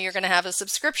 you're going to have a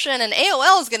subscription and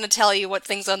AOL is going to tell you what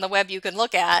things on the web you can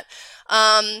look at.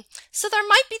 So there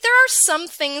are some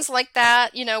things like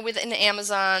that, within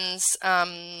Amazon's,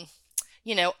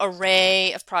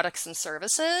 array of products and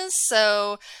services.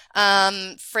 So,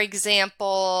 for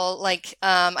example, like,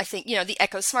 I think, the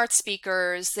Echo Smart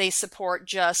speakers, they support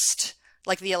just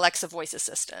like the Alexa voice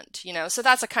assistant, so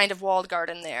that's a kind of walled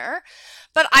garden there.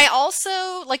 But I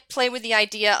also like play with the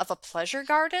idea of a pleasure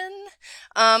garden.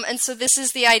 And so this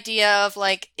is the idea of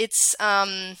like, it's,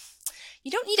 you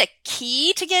don't need a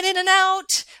key to get in and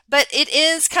out, but it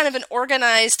is kind of an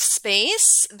organized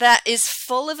space that is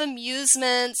full of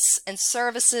amusements and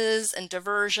services and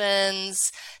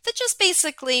diversions that just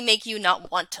basically make you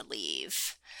not want to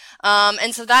leave.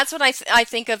 And so that's what I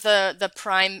think of the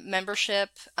Prime membership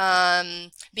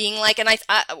being like. And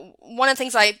one of the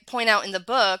things I point out in the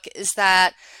book is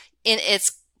that in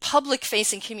its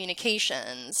public-facing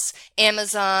communications,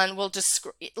 Amazon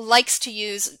likes to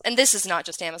use, and this is not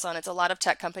just Amazon, it's a lot of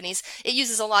tech companies, it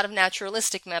uses a lot of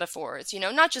naturalistic metaphors,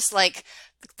 not just like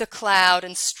the cloud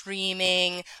and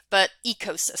streaming, but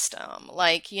ecosystem.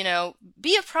 Like,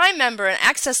 be a Prime member and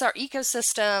access our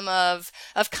ecosystem of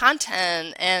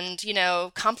content and,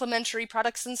 complementary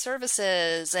products and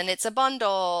services, and it's a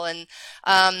bundle. And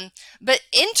but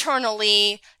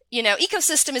internally,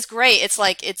 ecosystem is great. It's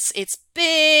like, it's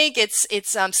big, it's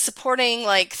supporting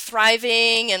like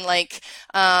thriving and like,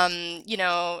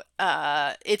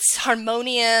 it's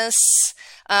harmonious,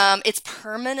 it's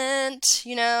permanent,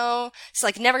 it's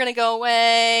like never going to go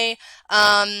away.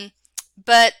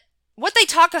 But how they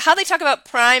talk about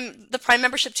the Prime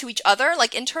membership to each other,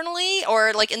 like internally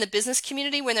or like in the business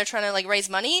community when they're trying to like raise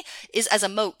money, is as a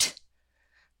moat.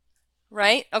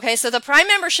 Right? Okay, so the Prime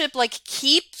membership like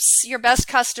keeps your best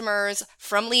customers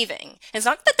from leaving. It's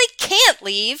not that they can't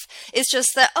leave, it's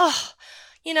just that,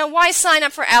 why sign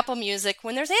up for Apple Music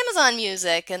when there's Amazon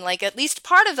Music? And like at least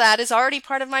part of that is already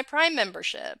part of my Prime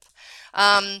membership.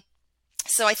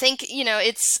 So I think,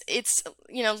 it's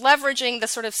leveraging the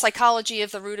sort of psychology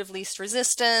of the root of least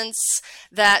resistance,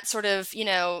 that sort of,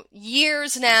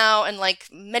 years now and like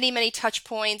many, many touch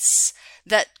points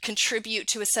that contribute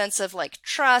to a sense of like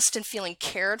trust and feeling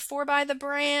cared for by the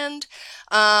brand,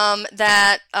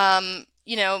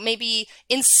 maybe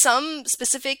in some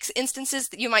specific instances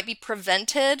that you might be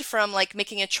prevented from like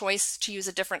making a choice to use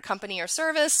a different company or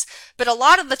service. But a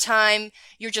lot of the time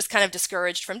you're just kind of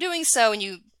discouraged from doing so, and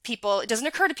it doesn't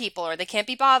occur to people, or they can't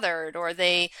be bothered, or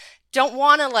they don't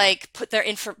want to like put their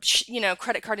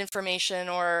credit card information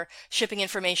or shipping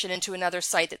information into another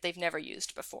site that they've never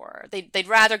used before. They'd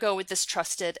rather go with this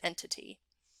trusted entity.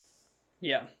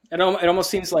 Yeah, it almost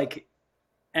seems like,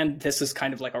 and this is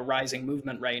kind of like a rising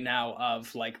movement right now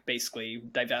of like basically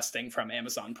divesting from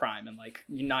Amazon Prime and like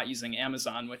not using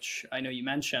Amazon, which I know you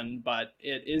mentioned, but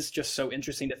it is just so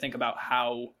interesting to think about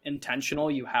how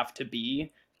intentional you have to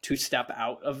be to step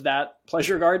out of that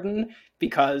pleasure garden,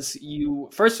 because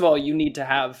first of all, you need to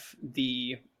have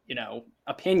the,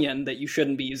 opinion that you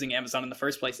shouldn't be using Amazon in the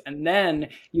first place. And then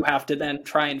you have to then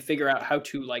try and figure out how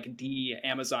to like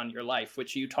de-Amazon your life,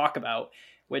 which you talk about,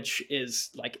 which is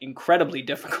like incredibly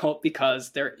difficult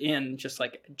because they're in just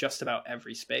about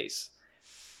every space.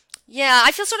 Yeah,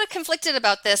 I feel sort of conflicted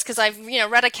about this because I've,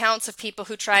 read accounts of people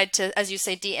who tried to, as you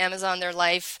say, de-Amazon their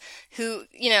life, who,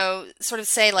 sort of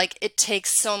say like it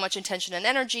takes so much attention and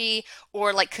energy,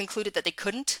 or like concluded that they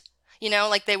couldn't,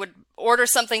 like they would order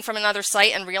something from another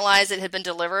site and realize it had been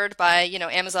delivered by,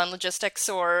 Amazon Logistics,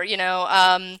 or,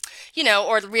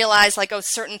 or realize like,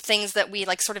 certain things that we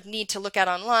like sort of need to look at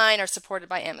online are supported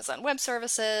by Amazon Web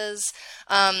Services.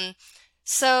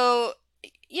 So,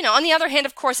 on the other hand,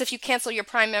 of course, if you cancel your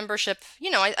Prime membership,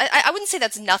 I wouldn't say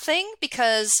that's nothing,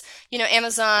 because,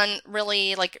 Amazon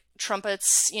really like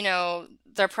trumpets,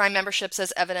 their Prime memberships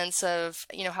as evidence of,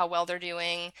 how well they're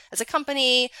doing as a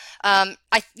company. The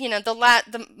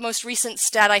most recent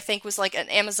stat I think was like an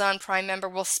Amazon Prime member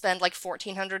will spend like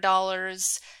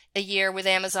 $1,400 a year with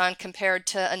Amazon, compared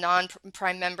to a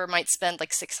non-Prime member might spend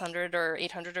like $600 or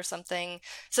 $800 or something.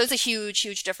 So it's a huge,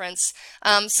 huge difference.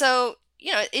 So,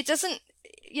 it doesn't,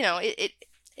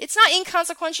 it's not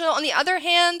inconsequential. On the other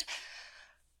hand,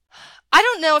 I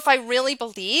don't know if I really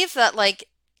believe that like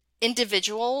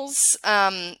individuals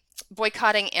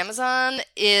boycotting Amazon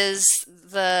is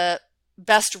the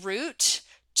best route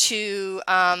to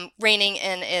reining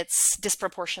in its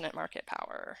disproportionate market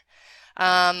power.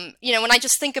 When I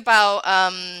just think about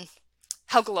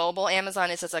how global Amazon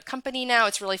is as a company now,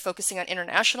 it's really focusing on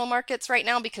international markets right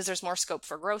now because there's more scope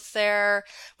for growth there.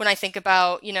 When I think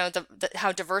about,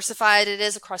 how diversified it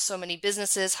is across so many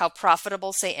businesses, how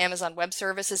profitable, say, Amazon Web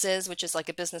Services is, which is like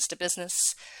a business to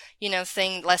business,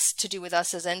 thing, less to do with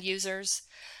us as end users.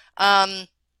 And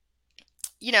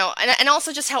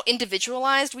also just how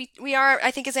individualized we are,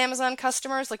 I think, as Amazon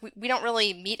customers. Like we don't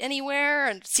really meet anywhere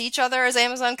and see each other as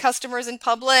Amazon customers in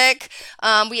public.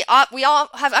 We all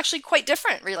have actually quite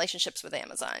different relationships with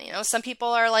Amazon. Some people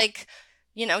are like,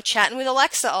 chatting with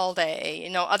Alexa all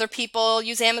day. Other people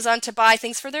use Amazon to buy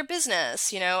things for their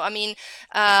business.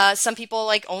 Some people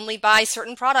like only buy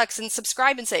certain products and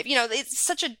subscribe and save. It's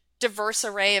such a diverse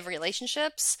array of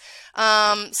relationships.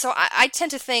 So I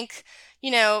tend to think,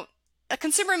 a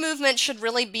consumer movement should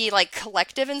really be like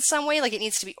collective in some way. Like it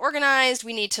needs to be organized.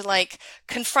 We need to like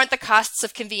confront the costs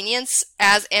of convenience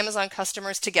as Amazon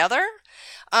customers together.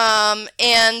 And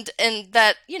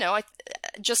that,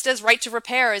 just as right to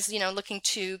repair is, looking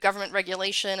to government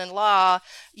regulation and law,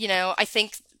 I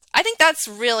think that's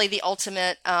really the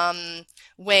ultimate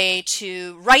way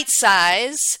to right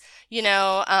size,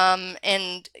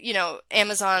 and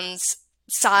Amazon's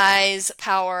size,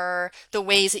 power, the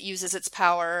ways it uses its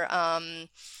power. And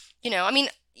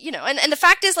the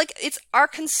fact is, like, it's our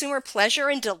consumer pleasure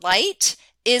and delight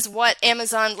is what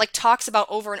Amazon like talks about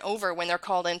over and over when they're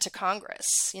called into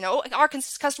Congress. Our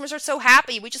customers are so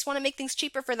happy. We just want to make things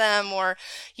cheaper for them, or,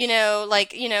 we're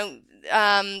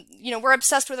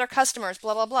obsessed with our customers,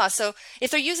 blah, blah, blah. So if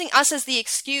they're using us as the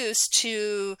excuse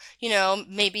to,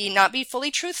 maybe not be fully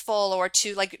truthful, or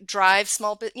to like drive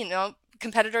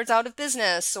competitors out of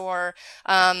business, or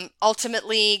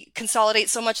ultimately consolidate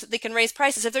so much that they can raise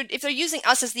prices. If they're using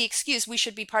us as the excuse, we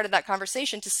should be part of that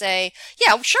conversation to say,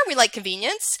 yeah, sure, we like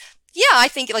convenience. Yeah, I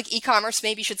think like e-commerce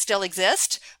maybe should still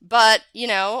exist, but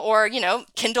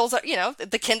Kindles are,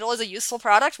 the Kindle is a useful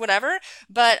product, whatever.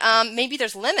 But maybe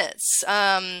there's limits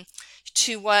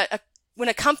to when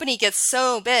a company gets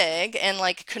so big and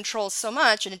like controls so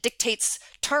much and it dictates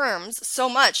terms so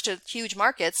much to huge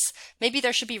markets, maybe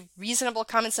there should be reasonable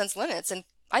common sense limits. And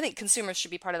I think consumers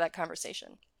should be part of that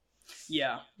conversation.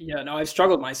 Yeah. No, I've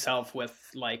struggled myself with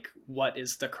like what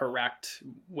is the correct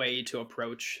way to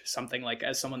approach something, like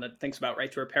as someone that thinks about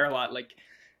right to repair a lot, like,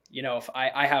 if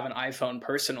I have an iPhone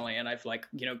personally, and I've like,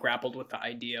 grappled with the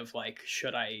idea of like,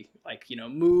 should I like,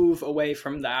 move away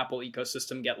from the Apple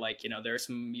ecosystem, get like, there are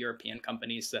some European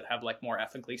companies that have like more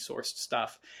ethically sourced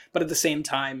stuff. But at the same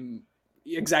time,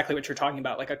 exactly what you're talking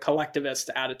about, like a collectivist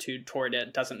attitude toward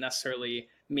it doesn't necessarily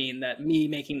mean that me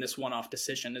making this one-off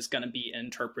decision is going to be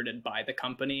interpreted by the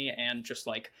company and just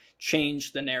like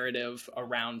change the narrative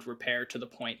around repair to the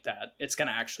point that it's going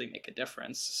to actually make a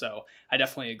difference. So I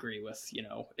definitely agree with,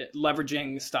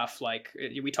 leveraging stuff like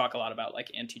we talk a lot about,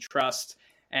 like antitrust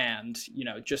and,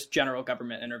 just general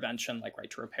government intervention, like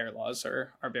right to repair laws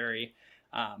are very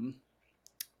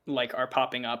are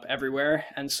popping up everywhere.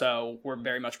 And so we're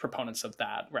very much proponents of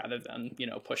that, rather than,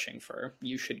 pushing for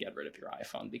you should get rid of your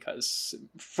iPhone, because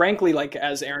frankly, like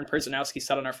as Aaron Perzanowski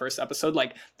said on our first episode,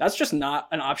 like that's just not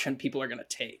an option people are going to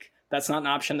take. That's not an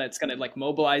option that's going to like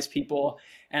mobilize people.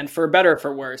 And for better or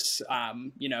for worse,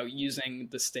 using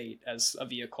the state as a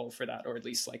vehicle for that, or at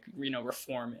least like,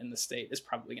 reform in the state is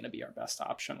probably going to be our best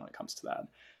option when it comes to that.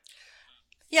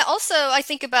 Yeah, also, I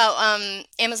think about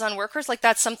Amazon workers, like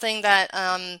that's something that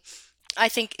I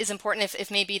think is important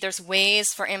if maybe there's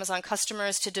ways for Amazon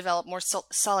customers to develop more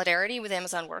solidarity with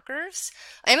Amazon workers.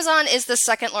 Amazon is the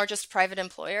second largest private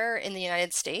employer in the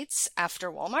United States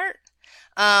after Walmart.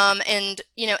 And,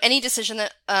 any decision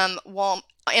that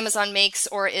Amazon makes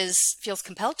or feels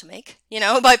compelled to make,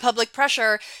 by public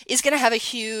pressure is going to have a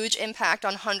huge impact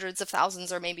on hundreds of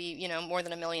thousands or maybe, more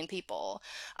than 1 million people.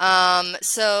 A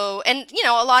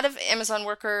lot of Amazon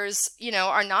workers,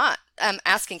 are not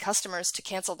asking customers to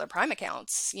cancel their Prime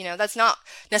accounts. That's not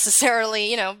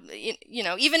necessarily,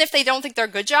 even if they don't think they're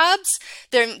good jobs,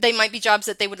 they might be jobs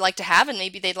that they would like to have, and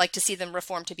maybe they'd like to see them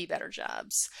reformed to be better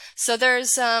jobs. So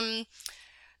there's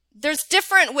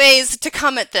different ways to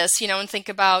come at this, and think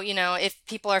about, if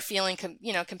people are feeling,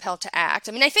 compelled to act.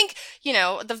 I mean, I think,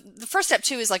 the first step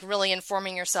too is like really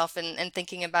informing yourself and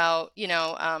thinking about,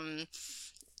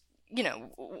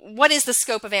 what is the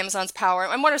scope of Amazon's power,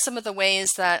 and what are some of the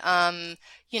ways that,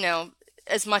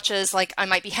 as much as like I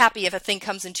might be happy if a thing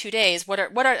comes in 2 days, what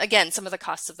are again some of the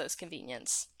costs of those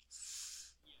convenience?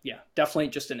 Yeah, definitely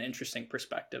just an interesting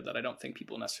perspective that I don't think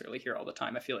people necessarily hear all the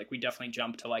time. I feel like we definitely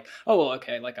jump to like, oh, well,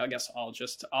 okay, like I guess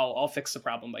I'll fix the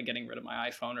problem by getting rid of my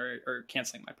iPhone or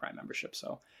canceling my Prime membership.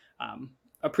 So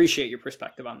appreciate your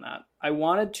perspective on that. I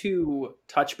wanted to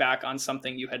touch back on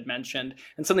something you had mentioned,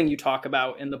 and something you talk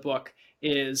about in the book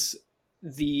is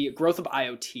the growth of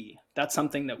IoT. That's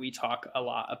something that we talk a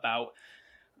lot about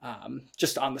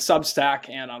just on the Substack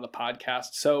and on the podcast.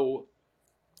 So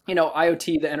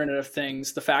IoT, the Internet of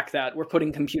Things, the fact that we're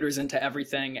putting computers into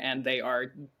everything and they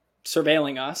are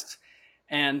surveilling us,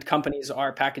 and companies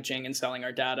are packaging and selling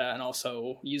our data and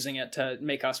also using it to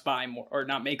make us buy more, or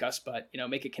not make us, but,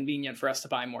 make it convenient for us to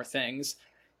buy more things.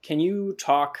 Can you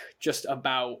talk just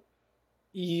about,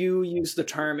 you use the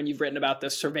term and you've written about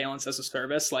this, surveillance as a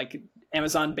service, like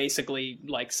Amazon basically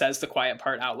like says the quiet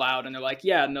part out loud, and they're like,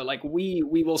 yeah, no, like we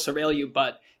will surveil you,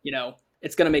 but,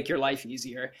 it's going to make your life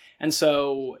easier. And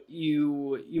so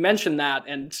you mentioned that,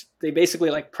 and they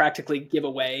basically like practically give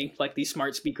away like these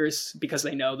smart speakers because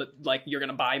they know that like you're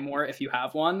going to buy more if you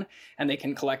have one, and they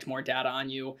can collect more data on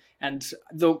you. And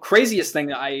the craziest thing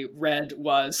that I read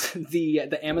was the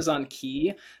Amazon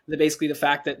Key, basically the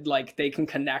fact that like they can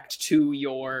connect to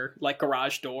your like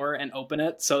garage door and open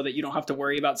it so that you don't have to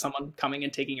worry about someone coming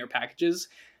and taking your packages.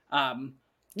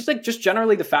 Just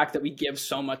generally the fact that we give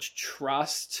so much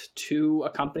trust to a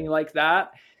company like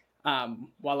that,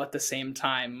 while at the same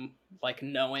time like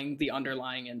knowing the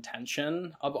underlying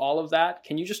intention of all of that.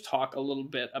 Can you just talk a little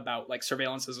bit about like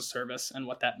surveillance as a service and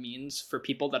what that means for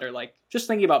people that are like just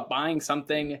thinking about buying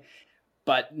something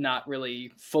but not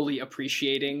really fully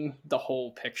appreciating the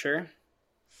whole picture?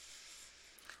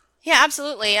 Yeah,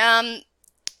 absolutely.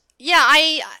 Yeah,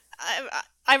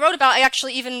 I wrote about,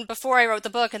 actually, even before I wrote the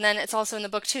book, and then it's also in the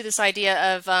book too, this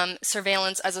idea of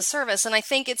surveillance as a service. And I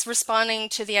think it's responding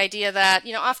to the idea that,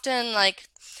 often like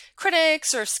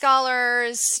critics or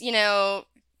scholars,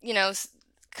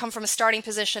 come from a starting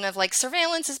position of like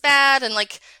surveillance is bad and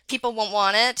like people won't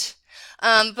want it.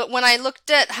 But when I looked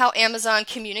at how Amazon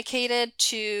communicated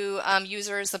to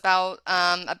users about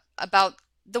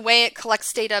the way it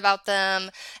collects data about them,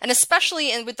 and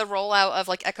especially with the rollout of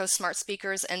like Echo smart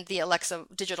speakers and the Alexa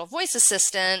digital voice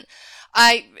assistant,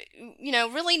 I,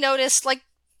 really noticed like,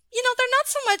 they're not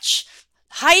so much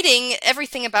hiding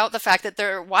everything about the fact that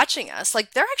they're watching us.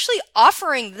 Like they're actually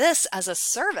offering this as a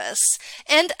service.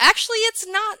 And actually it's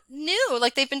not new.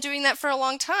 Like they've been doing that for a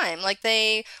long time. Like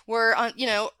they were on,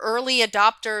 early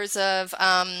adopters of,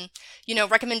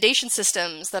 recommendation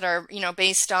systems that are,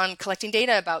 based on collecting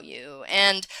data about you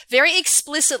and very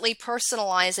explicitly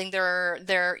personalizing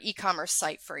their e-commerce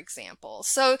site, for example.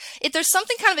 So there's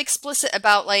something kind of explicit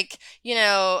about like,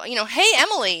 hey,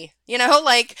 Emily,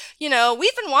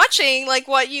 we've been watching like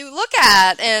what you look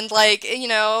at and like,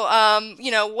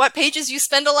 what pages you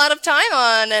spend a lot of time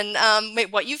on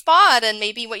and what you've bought and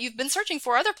maybe what you've been searching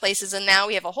for other places. And now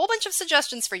we have a whole bunch of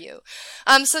suggestions for you.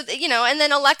 And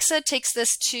then Alexa takes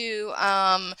this to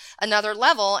another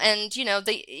level. And,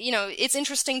 it's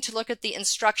interesting to look at the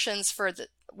instructions for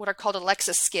what are called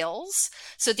Alexa skills.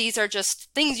 So these are just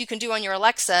things you can do on your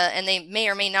Alexa, and they may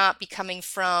or may not be coming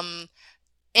from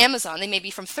Amazon. They may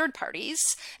be from third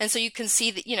parties. And so you can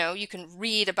see that, you can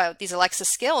read about these Alexa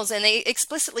skills, and they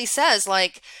explicitly says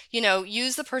like,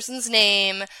 use the person's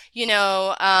name,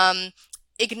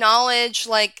 acknowledge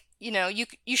like,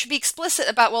 you should be explicit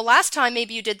about, well, last time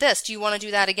maybe you did this. Do you want to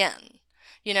do that again?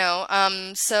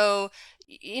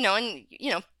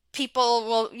 People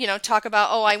will, talk about,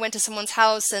 oh, I went to someone's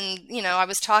house and, I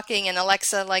was talking and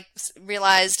Alexa like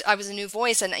realized I was a new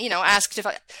voice and, asked if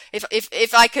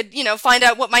I could, find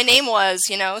out what my name was,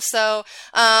 So,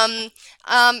 and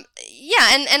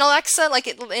Alexa, like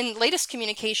in latest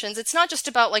communications, it's not just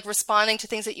about like responding to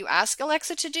things that you ask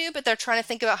Alexa to do, but they're trying to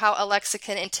think about how Alexa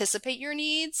can anticipate your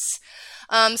needs.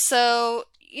 I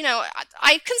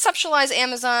conceptualize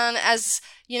Amazon as,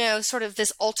 sort of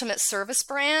this ultimate service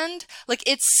brand. Like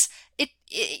it's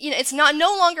not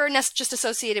no longer just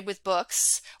associated with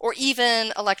books or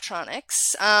even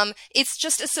electronics. It's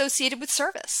just associated with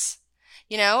service,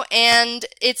 and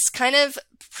it's kind of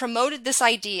promoted this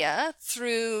idea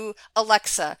through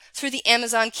Alexa, through the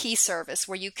Amazon Key service,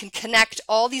 where you can connect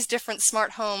all these different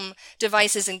smart home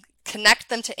devices and connect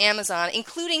them to Amazon,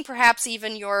 including perhaps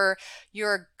even your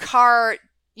car,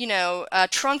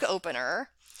 trunk opener,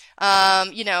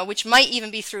 which might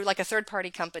even be through like a third party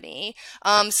company,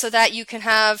 so that you can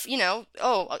have,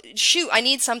 oh, shoot, I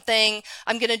need something.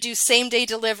 I'm going to do same day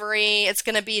delivery. It's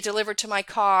going to be delivered to my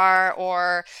car,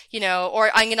 or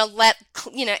I'm going to let,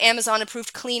 Amazon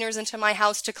approved cleaners into my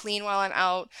house to clean while I'm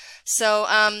out. So,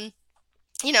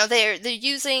 they're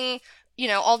using,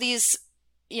 all these,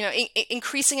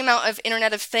 increasing amount of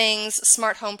Internet of Things,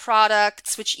 smart home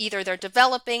products, which either they're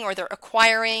developing or they're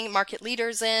acquiring market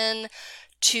leaders in,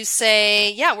 to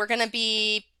say, yeah, we're going to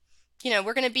be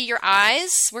your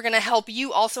eyes. We're going to help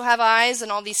you also have eyes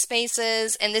in all these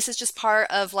spaces. And this is just part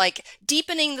of like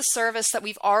deepening the service that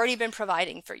we've already been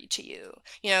providing to you.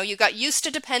 You got used to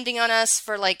depending on us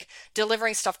for like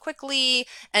delivering stuff quickly.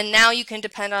 And now you can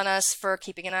depend on us for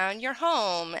keeping an eye on your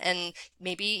home and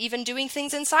maybe even doing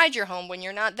things inside your home when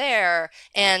you're not there.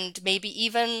 And maybe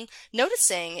even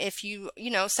noticing if you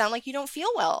sound like you don't feel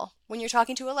well when you're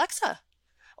talking to Alexa,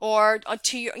 or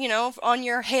to your, on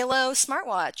your Halo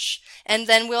smartwatch, and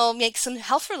then we'll make some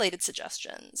health-related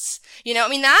suggestions.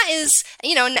 That is,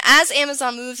 and as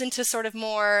Amazon moves into sort of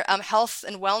more health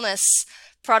and wellness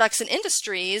products and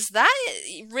industries, that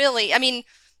really,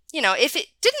 if it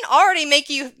didn't already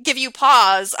give you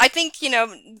pause, I think,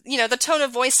 the tone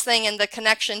of voice thing and the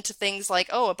connection to things like,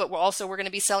 oh, but we're going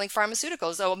to be selling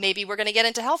pharmaceuticals. Oh, maybe we're going to get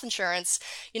into health insurance.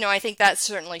 I think that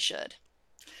certainly should.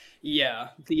 Yeah,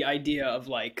 the idea of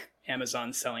like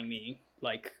Amazon selling me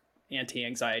like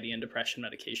anti-anxiety and depression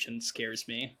medication scares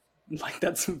me. Like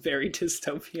that's very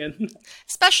dystopian.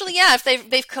 Especially, yeah, if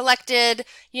they've collected,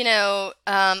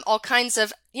 all kinds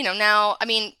of, now, I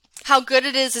mean, how good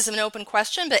it is an open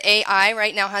question, but AI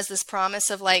right now has this promise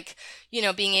of like,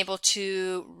 being able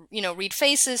to, read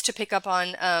faces, to pick up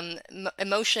on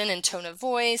emotion and tone of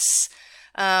voice.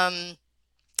 And,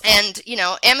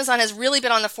 Amazon has really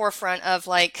been on the forefront of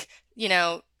like,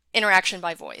 interaction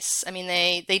by voice. I mean,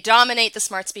 they dominate the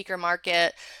smart speaker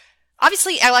market.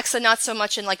 Obviously, Alexa, not so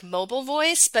much in like mobile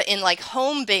voice, but in like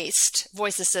home-based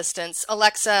voice assistants.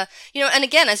 Alexa, and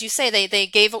again, as you say,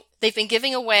 they've been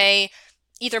giving away,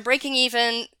 either breaking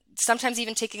even, sometimes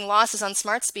even taking losses on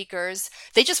smart speakers.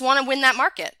 They just want to win that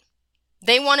market.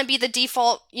 They want to be the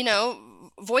default,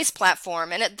 voice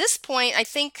platform. And at this point, I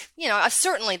think,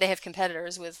 certainly they have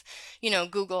competitors with,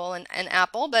 Google and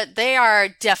Apple, but they are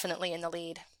definitely in the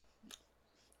lead.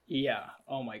 Yeah.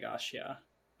 Oh my gosh. Yeah.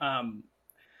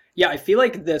 Yeah, I feel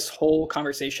like this whole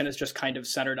conversation is just kind of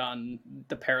centered on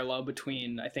the parallel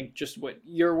between, I think, just what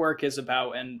your work is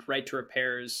about and Right to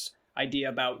Repair's idea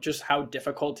about just how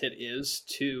difficult it is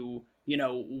to,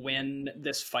 win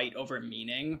this fight over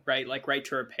meaning, right? Like Right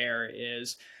to Repair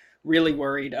is really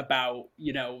worried about,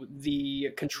 the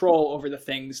control over the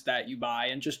things that you buy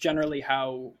and just generally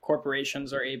how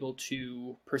corporations are able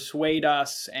to persuade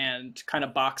us and kind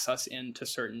of box us into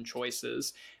certain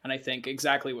choices. And I think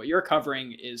exactly what you're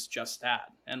covering is just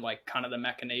that. And like kind of the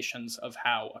machinations of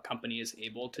how a company is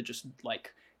able to just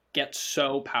like get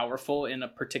so powerful in a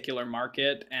particular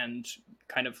market and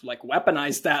kind of like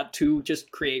weaponize that to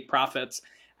just create profits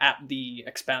at the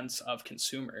expense of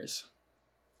consumers.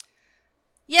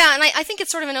 Yeah, and I think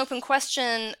it's sort of an open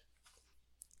question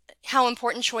how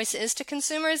important choice is to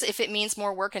consumers if it means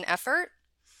more work and effort,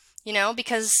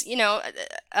 because, you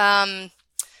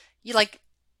like,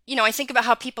 I think about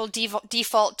how people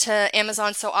default to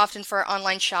Amazon so often for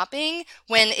online shopping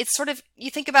when it's sort of,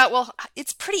 you think about, well,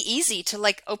 it's pretty easy to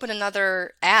like open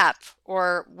another app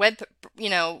or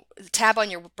tab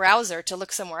on your browser to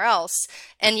look somewhere else.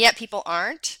 And yet people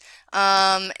aren't.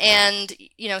 And,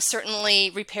 certainly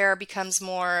repair becomes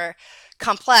more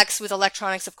complex with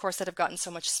electronics, of course, that have gotten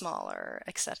so much smaller,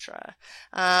 etc.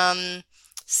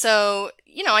 So,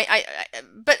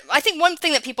 but I think one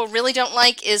thing that people really don't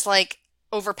like is like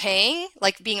overpaying,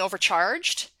 like being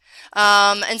overcharged.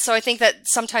 And so I think that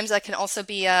sometimes that can also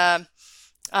be a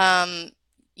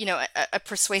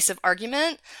persuasive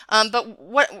argument. But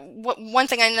one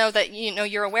thing I know that,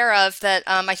 you're aware of that,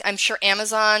 I'm sure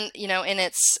Amazon, in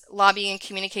its lobbying and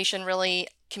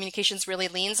communications really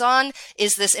leans on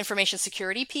is this information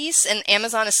security piece. And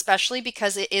Amazon, especially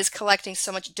because it is collecting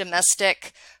so much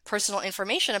domestic personal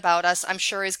information about us, I'm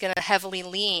sure is going to heavily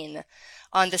lean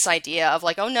on this idea of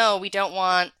like, oh no, we don't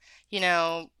want,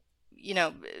 if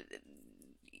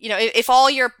all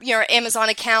your Amazon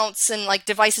accounts and like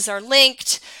devices are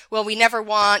linked, well, we never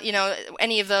want,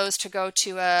 any of those to go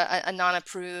to a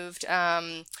non-approved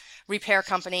repair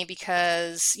company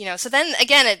because, so then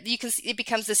again, it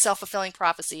becomes this self-fulfilling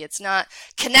prophecy. It's not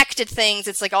connected things.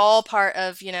 It's like all part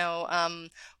of,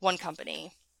 one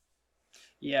company.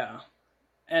 Yeah.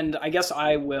 And I guess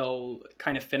I will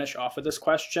kind of finish off with this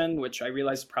question, which I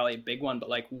realize is probably a big one, but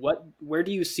like where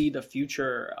do you see the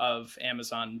future of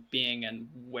Amazon being and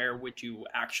where would you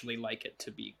actually like it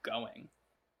to be going?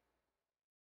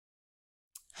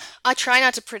 I try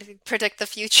not to predict the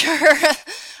future.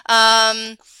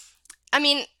 I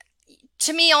mean,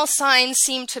 to me, all signs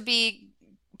seem to be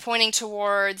pointing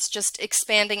towards just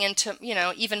expanding into,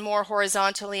 even more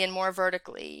horizontally and more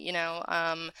vertically,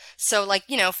 so like,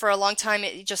 for a long time,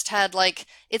 it just had like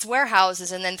its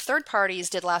warehouses and then third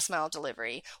parties did last mile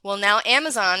delivery. Well, now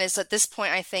Amazon is at this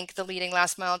point, I think, the leading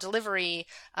last mile delivery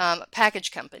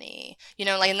package company,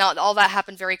 like not all that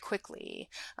happened very quickly.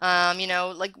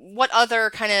 Like what other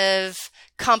kind of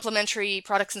complementary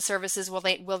products and services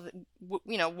why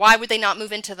would they not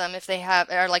move into them if they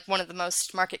are like one of the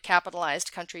most market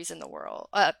capitalized countries in the world,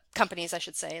 companies, I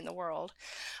should say, in the world.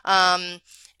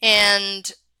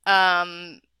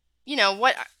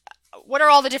 What are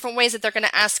all the different ways that they're going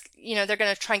to ask, they're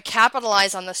going to try and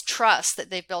capitalize on this trust that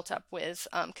they've built up with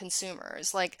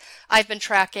consumers. Like I've been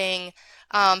tracking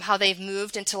how they've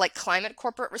moved into like climate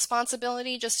corporate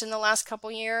responsibility just in the last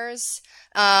couple years,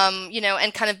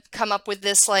 and kind of come up with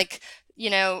this like,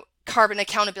 carbon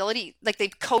accountability, like they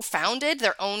co-founded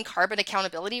their own carbon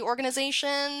accountability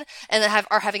organization, and then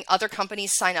are having other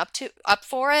companies sign up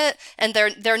for it. And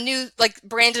their new like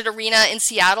branded arena in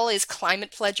Seattle is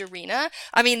Climate Pledge Arena.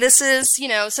 I mean, this is,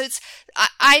 so it's,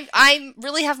 I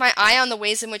really have my eye on the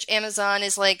ways in which Amazon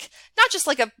is like not just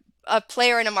like a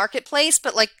player in a marketplace,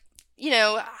 but like,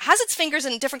 has its fingers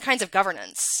in different kinds of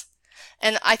governance.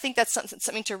 And I think that's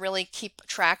something to really keep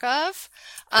track of.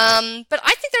 But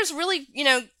I think there's really,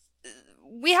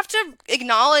 we have to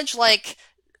acknowledge like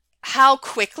how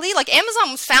quickly, like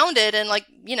Amazon was founded in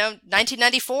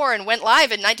 1994 and went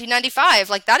live in 1995.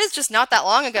 Like that is just not that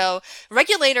long ago.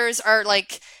 Regulators are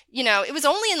like, it was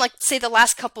only in like, say, the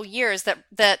last couple years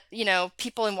that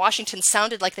people in Washington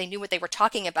sounded like they knew what they were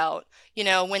talking about,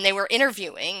 when they were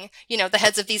interviewing, the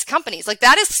heads of these companies. Like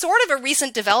that is sort of a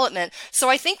recent development. So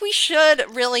I think we should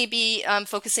really be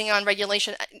focusing on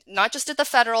regulation, not just at the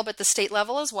federal, but the state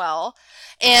level as well.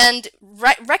 And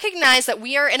recognize that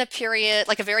we are in a period,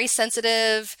 like a very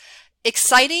sensitive,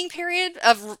 exciting period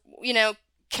of,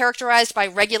 characterized by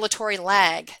regulatory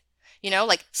lag.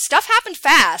 Like stuff happened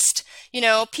fast.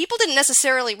 People didn't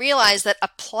necessarily realize that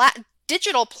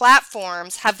digital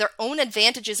platforms have their own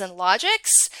advantages and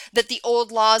logics that the old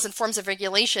laws and forms of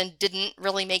regulation didn't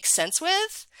really make sense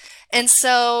with. And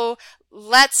so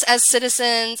let's, as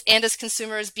citizens and as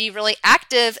consumers, be really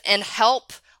active and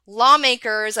help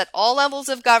lawmakers at all levels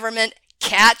of government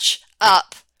catch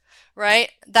up,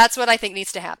 right? That's what I think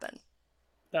needs to happen.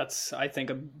 That's, I think,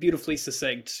 a beautifully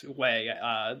succinct way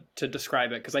to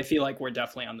describe it, because I feel like we're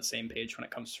definitely on the same page when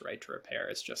it comes to right to repair.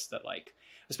 It's just that, like,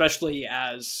 especially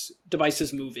as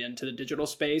devices move into the digital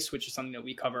space, which is something that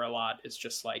we cover a lot, it's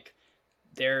just like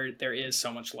there is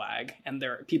so much lag, and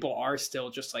people are still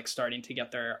just like starting to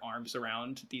get their arms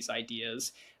around these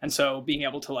ideas. And so being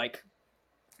able to like,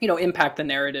 impact the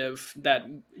narrative, that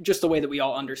just the way that we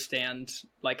all understand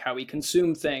like how we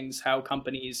consume things, how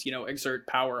companies, exert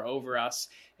power over us,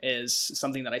 is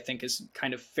something that I think is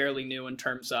kind of fairly new in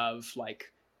terms of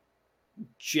like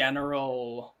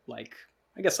general, like,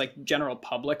 I guess like general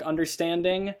public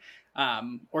understanding,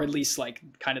 or at least like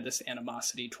kind of this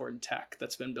animosity toward tech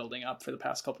that's been building up for the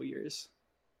past couple of years.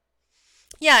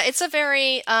 Yeah, it's a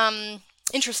very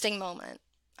interesting moment,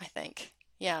 I think.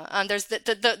 Yeah, there's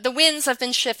the winds have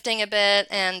been shifting a bit,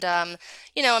 and I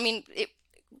mean, it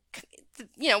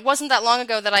wasn't that long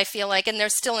ago that I feel like, and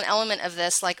there's still an element of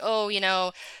this, like, oh,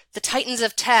 the titans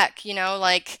of tech,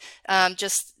 like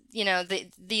just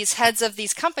these heads of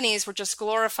these companies were just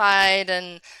glorified,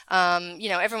 and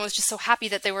everyone was just so happy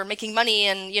that they were making money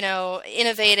and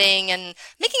innovating and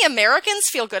making Americans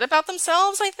feel good about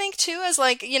themselves. I think too, as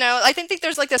like I think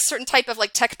there's like a certain type of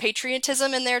like tech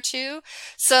patriotism in there too.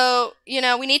 So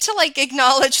we need to like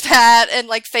acknowledge that and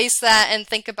like face that and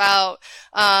think about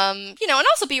and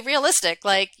also be realistic,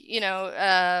 like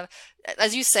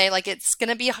as you say, like it's going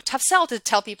to be a tough sell to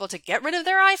tell people to get rid of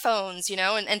their iPhones,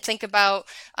 and think about,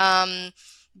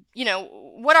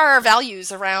 what are our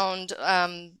values around,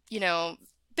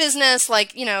 business,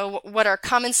 like, what are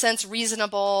common sense,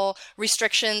 reasonable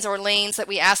restrictions or lanes that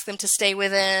we ask them to stay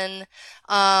within,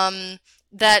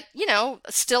 that,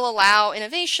 still allow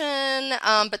innovation,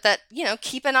 but that,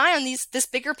 keep an eye on this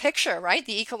bigger picture, right?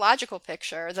 The ecological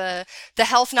picture, the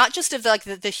health, not just of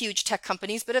the huge tech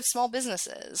companies, but of small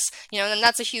businesses, and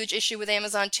that's a huge issue with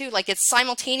Amazon too. Like it's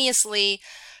simultaneously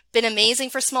been amazing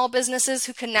for small businesses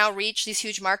who can now reach these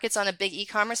huge markets on a big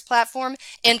e-commerce platform,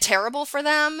 and terrible for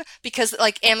them because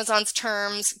like Amazon's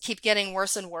terms keep getting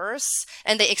worse and worse,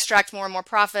 and they extract more and more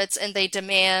profits, and they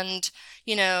demand,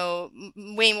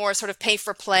 way more sort of pay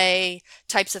for play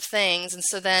types of things. And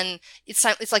so then it's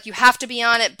like you have to be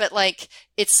on it, but like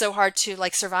it's so hard to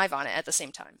like survive on it at the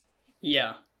same time.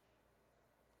 Yeah.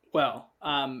 Well,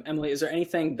 Emily, is there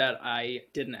anything that I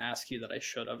didn't ask you that I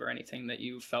should have, or anything that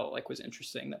you felt like was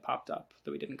interesting that popped up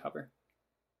that we didn't cover?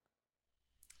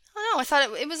 Oh, no, I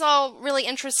thought it was all really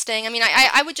interesting. I mean,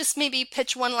 I would just maybe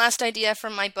pitch one last idea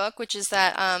from my book, which is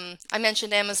that I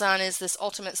mentioned Amazon is this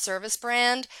ultimate service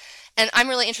brand, and I'm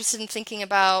really interested in thinking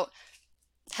about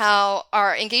how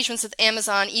our engagements with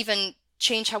Amazon even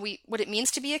change what it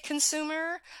means to be a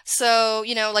consumer. So,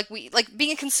 like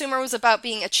being a consumer was about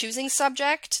being a choosing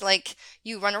subject. Like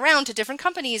you run around to different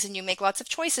companies and you make lots of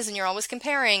choices and you're always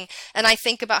comparing. And I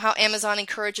think about how Amazon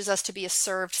encourages us to be a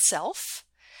served self.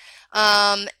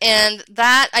 And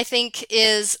that I think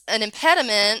is an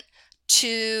impediment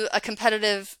to a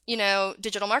competitive,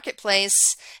 digital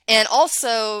marketplace. And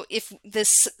also if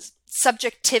this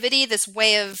subjectivity, this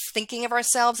way of thinking of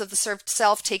ourselves, of the served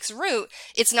self, takes root,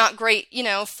 it's not great,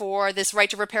 for this right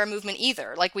to repair movement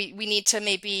either. Like we need to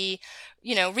maybe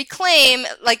reclaim,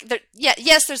 like,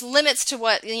 yes, there's limits to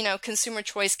what, consumer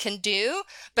choice can do,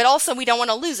 but also we don't want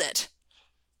to lose it.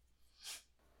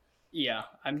 Yeah,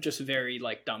 I'm just very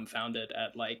like dumbfounded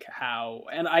at like how,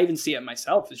 and I even see it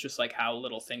myself. It's just like how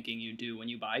little thinking you do when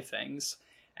you buy things,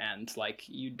 and like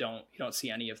you don't see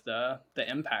any of the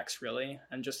impacts really,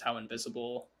 and just how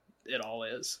invisible it all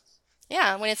is.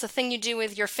 Yeah, when it's a thing you do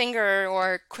with your finger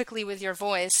or quickly with your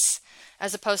voice,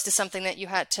 as opposed to something that you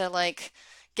had to like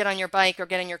get on your bike or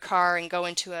get in your car and go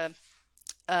into a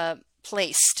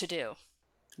place to do.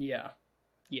 Yeah,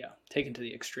 yeah, taken to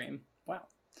the extreme. Wow.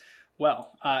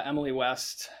 Well, Emily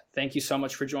West, thank you so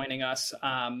much for joining us.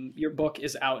 Your book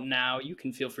is out now. You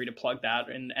can feel free to plug that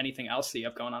and anything else that you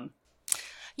have going on.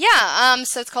 Yeah,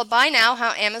 so it's called Buy Now,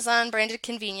 How Amazon Branded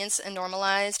Convenience and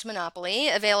Normalized Monopoly,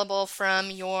 available from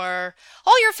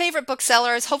all your favorite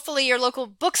booksellers. Hopefully your local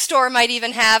bookstore might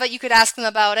even have it. You could ask them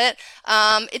about it.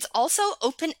 It's also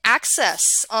open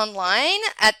access online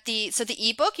so the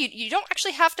ebook, you don't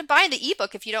actually have to buy the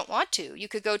ebook if you don't want to. You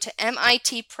could go to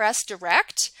MIT Press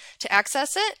Direct to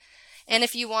access it. And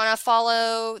if you want to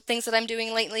follow things that I'm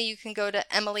doing lately, you can go to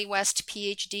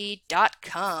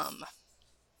emilywestphd.com.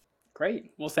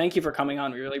 Great. Well, thank you for coming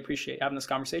on. We really appreciate having this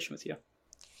conversation with you.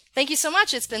 Thank you so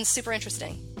much. It's been super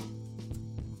interesting.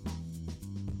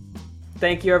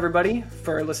 Thank you, everybody,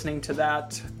 for listening to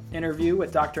that interview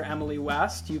with Dr. Emily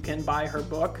West. You can buy her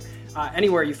book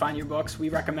anywhere you find your books. We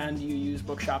recommend you use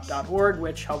bookshop.org,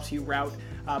 which helps you route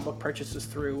book purchases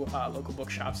through local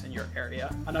bookshops in your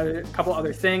area. A couple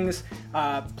other things,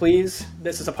 please,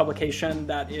 this is a publication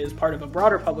that is part of a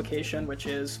broader publication, which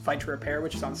is Fight to Repair,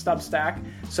 which is on Substack.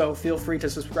 So feel free to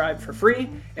subscribe for free.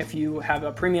 If you have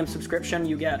a premium subscription,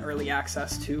 you get early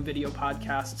access to video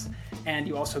podcasts, and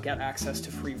you also get access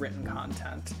to free written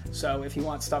content. So if you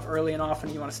want stuff early and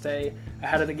often, you want to stay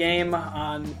ahead of the game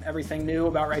on everything new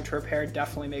about Right to Repair,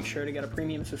 definitely make sure to get a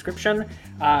premium subscription.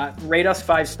 Rate us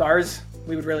 5 stars.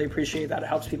 We would really appreciate that. It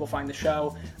helps people find the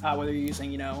show, whether you're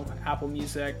using, Apple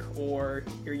Music, or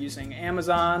you're using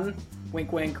Amazon,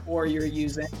 wink, wink, or you're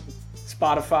using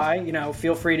Spotify.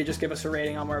 Feel free to just give us a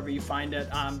rating on wherever you find it.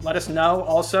 Let us know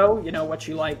also, what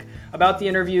you like about the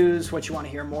interviews, what you want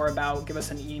to hear more about. Give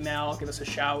us an email, give us a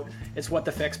shout. It's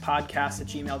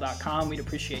whatthefixpodcast@gmail.com. We'd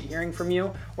appreciate hearing from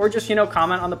you. Or just,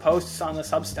 comment on the posts on the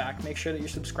Substack. Make sure that you're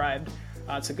subscribed.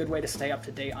 It's a good way to stay up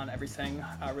to date on everything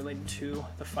related to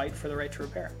the fight for the right to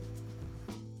repair.